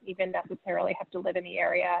and don't even necessarily have to live in the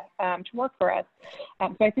area to work for us.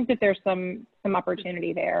 So I think that there's some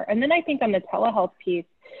opportunity there. And then I think on the telehealth piece,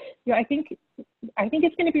 I think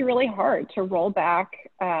it's going to be really hard to roll back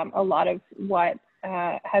a lot of what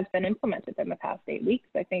has been implemented in the past 8 weeks.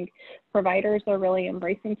 I think providers are really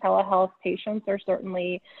embracing telehealth. Patients are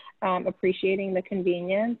certainly appreciating the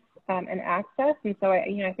convenience and access. And so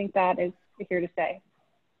I think that is here to stay.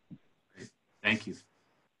 Great. Thank you.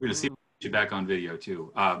 We're going to see you back on video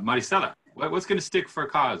too. Maricela, what's going to stick for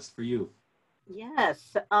cause for you?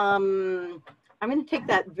 Yes. I'm going to take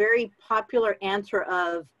that very popular answer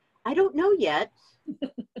of, I don't know yet.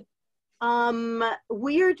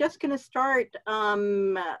 We are just going to start,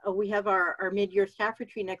 we have our mid-year staff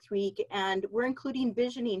retreat next week, and we're including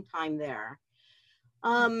visioning time there.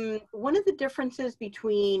 One of the differences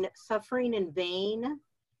between suffering in vain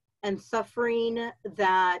and suffering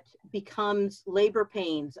that becomes labor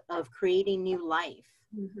pains of creating new life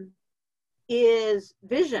is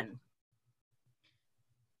vision.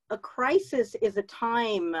 A crisis is a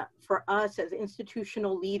time for us as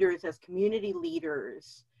institutional leaders, as community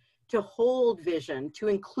leaders, to hold vision, to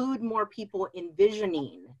include more people in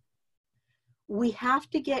visioning. We have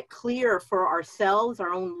to get clear for ourselves,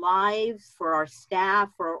 our own lives, for our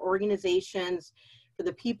staff, for our organizations, for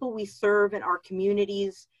the people we serve in our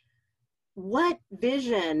communities. What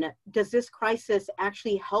vision does this crisis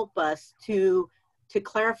actually help us to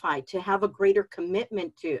clarify, to have a greater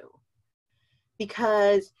commitment to?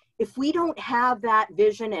 Because if we don't have that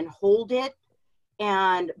vision and hold it,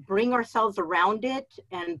 and bring ourselves around it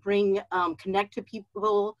and connect to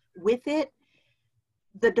people with it,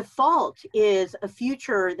 the default is a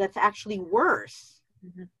future that's actually worse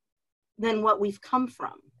than what we've come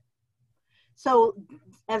from. So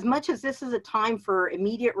as much as this is a time for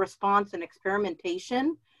immediate response and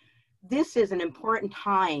experimentation, this is an important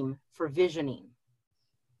time for visioning.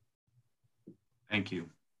 Thank you.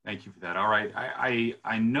 Thank you for that. All right.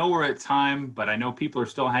 I know we're at time, but I know people are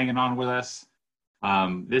still hanging on with us.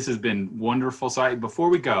 This has been wonderful. So before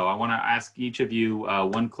we go, I want to ask each of you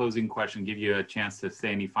one closing question, give you a chance to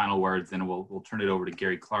say any final words, and we'll turn it over to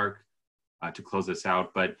Gary Clark to close us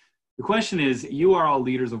out. But the question is, you are all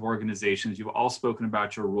leaders of organizations. You've all spoken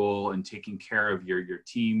about your role in taking care of your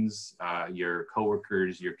teams, your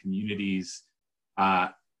coworkers, your communities.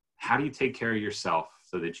 How do you take care of yourself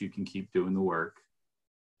so that you can keep doing the work?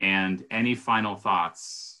 And any final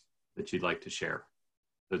thoughts that you'd like to share?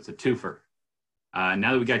 So it's a twofer.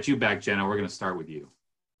 Now that we got you back, Jenna, we're going to start with you.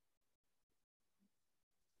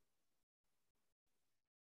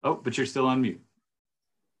 Oh, but you're still on mute.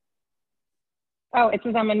 Oh, it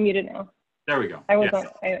says I'm unmuted now. There we go. I was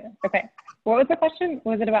yes. okay. What was the question?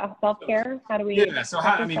 Was it about self-care? How do we? Yeah, so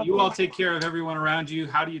how, I mean, you all take care of everyone around you.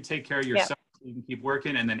 How do you take care of yourself so you can keep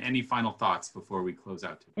working? And then any final thoughts before we close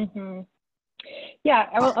out today? Yeah,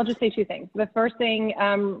 I'll just say two things. The first thing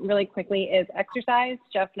really quickly is exercise.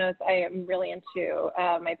 Jeff knows I am really into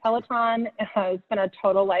my Peloton. It's been a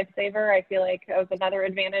total lifesaver. I feel like it was another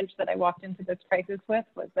advantage that I walked into this crisis with,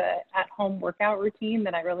 was the at-home workout routine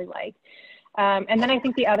that I really like. And then I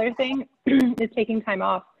think the other thing is taking time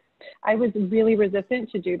off. I was really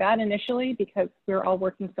resistant to do that initially because we were all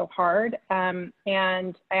working so hard. And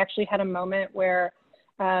I actually had a moment where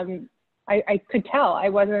I could tell I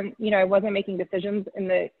wasn't making decisions in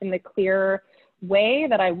the clear way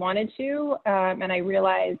that I wanted to. And I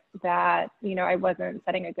realized that, I wasn't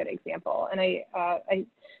setting a good example. And I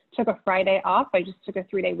took a Friday off. I just took a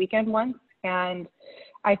 3-day weekend once, and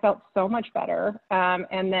I felt so much better.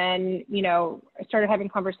 And then, I started having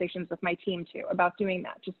conversations with my team too about doing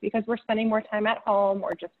that. Just because we're spending more time at home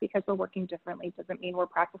or just because we're working differently doesn't mean we're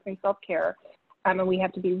practicing self-care. And we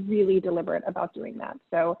have to be really deliberate about doing that.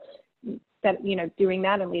 So that, doing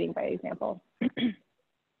that and leading by example.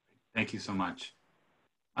 Thank you so much.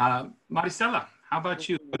 Maricela, how about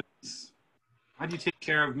you? How do you take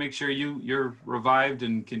care of, make sure you're revived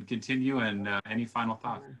and can continue, and any final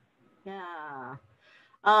thoughts? Yeah.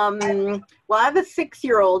 Well, I have a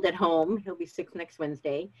 6-year-old at home. He'll be 6 next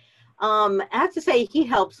Wednesday. I have to say he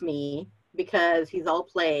helps me because he's all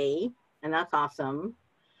play, and that's awesome.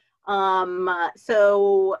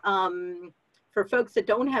 For folks that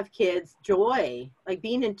don't have kids, joy, like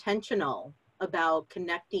being intentional about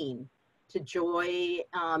connecting to joy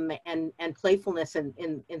and playfulness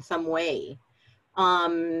in some way.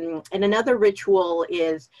 And another ritual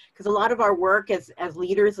is, because a lot of our work as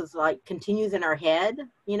leaders is like continues in our head,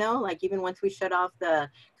 like even once we shut off the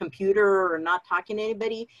computer or not talking to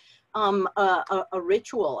anybody, a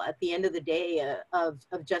ritual at the end of the day of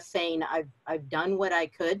just saying, I've done what I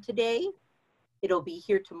could today. It'll be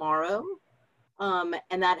here tomorrow.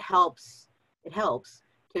 And that helps, it helps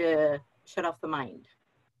to shut off the mind.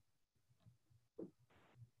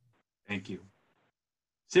 Thank you.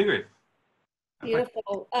 Sigrid.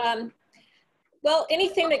 Beautiful. Well,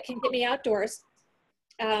 anything that can get me outdoors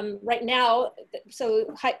right now. So,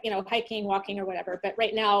 hiking, walking or whatever, but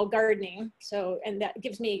right now gardening. So, and that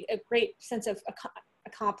gives me a great sense of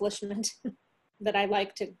accomplishment that I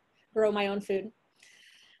like to grow my own food.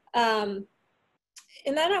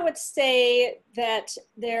 And then I would say that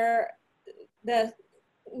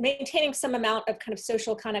maintaining some amount of kind of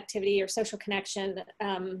social connectivity or social connection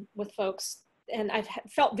with folks. And I've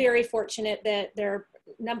felt very fortunate that there are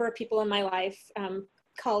a number of people in my life,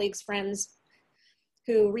 colleagues, friends,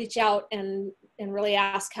 who reach out and really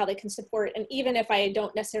ask how they can support. And even if I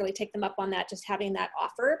don't necessarily take them up on that, just having that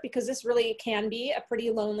offer, because this really can be a pretty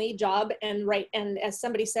lonely job. And as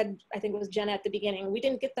somebody said, I think it was Jenna at the beginning, we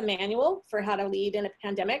didn't get the manual for how to lead in a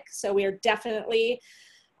pandemic. So we are definitely,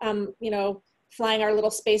 flying our little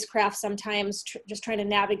spacecraft sometimes, just trying to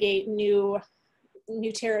navigate new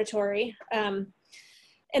territory. And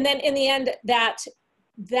then in the end,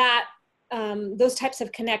 those types of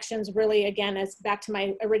connections really, again, as back to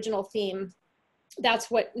my original theme, that's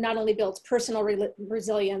what not only builds personal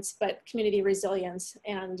resilience, but community resilience.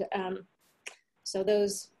 And so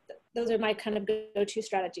those are my kind of go-to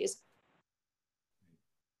strategies.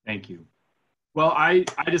 Thank you. Well, I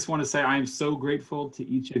just want to say I am so grateful to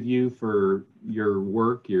each of you for your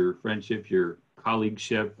work, your friendship, your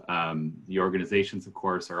colleagueship. The organizations, of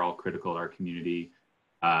course, are all critical to our community.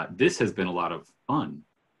 This has been a lot of fun,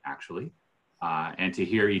 actually. And to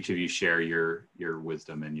hear each of you share your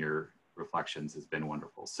wisdom and your reflections has been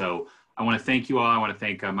wonderful. So I want to thank you all. I want to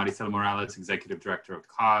thank Maricela Morales, Executive Director of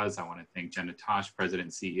CAUSE. I want to thank Jenna Tosh, President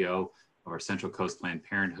and CEO of our Central Coast Planned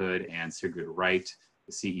Parenthood, and Sigrid Wright,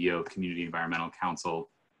 the CEO of Community Environmental Council.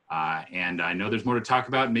 And I know there's more to talk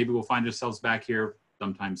about. Maybe we'll find ourselves back here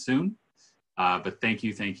sometime soon. But thank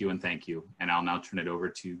you, and thank you. And I'll now turn it over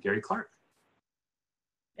to Gary Clark.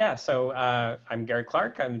 Yeah, so I'm Gary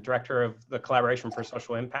Clark. I'm Director of the Collaboration for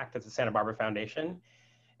Social Impact at the Santa Barbara Foundation.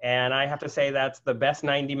 And I have to say that's the best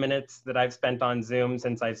 90 minutes that I've spent on Zoom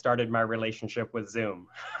since I started my relationship with Zoom.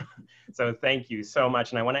 So thank you so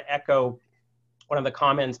much. And I want to echo one of the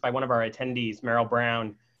comments by one of our attendees, Meryl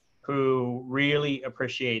Brown, who really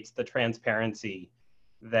appreciates the transparency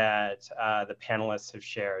that the panelists have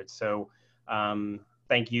shared. So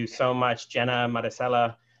thank you so much, Jenna,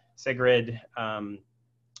 Maricela, Sigrid.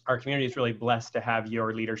 Our community is really blessed to have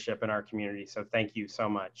your leadership in our community. So thank you so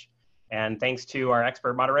much. And thanks to our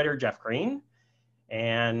expert moderator, Jeff Green.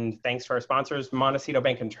 And thanks to our sponsors, Montecito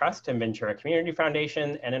Bank and Trust and Ventura Community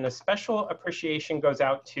Foundation. And then a special appreciation goes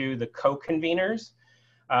out to the co-conveners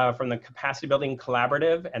from the Capacity Building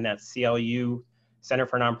Collaborative, and that's CLU, Center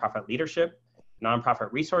for Nonprofit Leadership,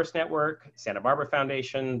 Nonprofit Resource Network, Santa Barbara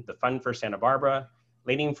Foundation, the Fund for Santa Barbara,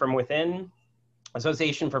 Leading from Within,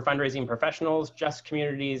 Association for Fundraising Professionals, Just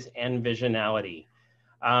Communities, and Visionality.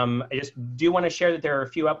 I just do want to share that there are a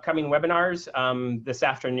few upcoming webinars. This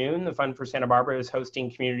afternoon, the Fund for Santa Barbara is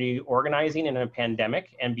hosting Community Organizing in a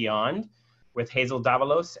Pandemic and Beyond with Hazel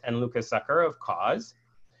Davalos and Lucas Zucker of Cause.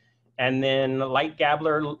 And then Light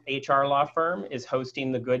Gabler HR law firm is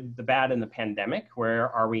hosting The Good, the Bad, and the Pandemic. Where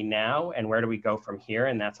are we now and where do we go from here?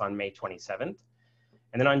 And that's on May 27th.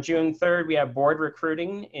 And then on June 3rd, we have board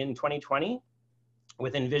recruiting in 2020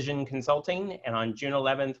 with Envision Consulting. And on June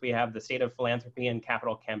 11th, we have the State of Philanthropy and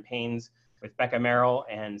Capital Campaigns with Becca Merrill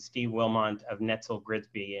and Steve Wilmont of Netzel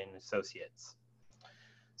Grigsby and Associates.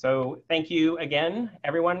 So thank you again,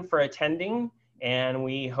 everyone, for attending. And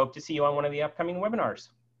we hope to see you on one of the upcoming webinars.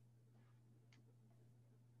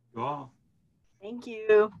 You all. Thank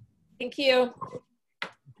you. Thank you.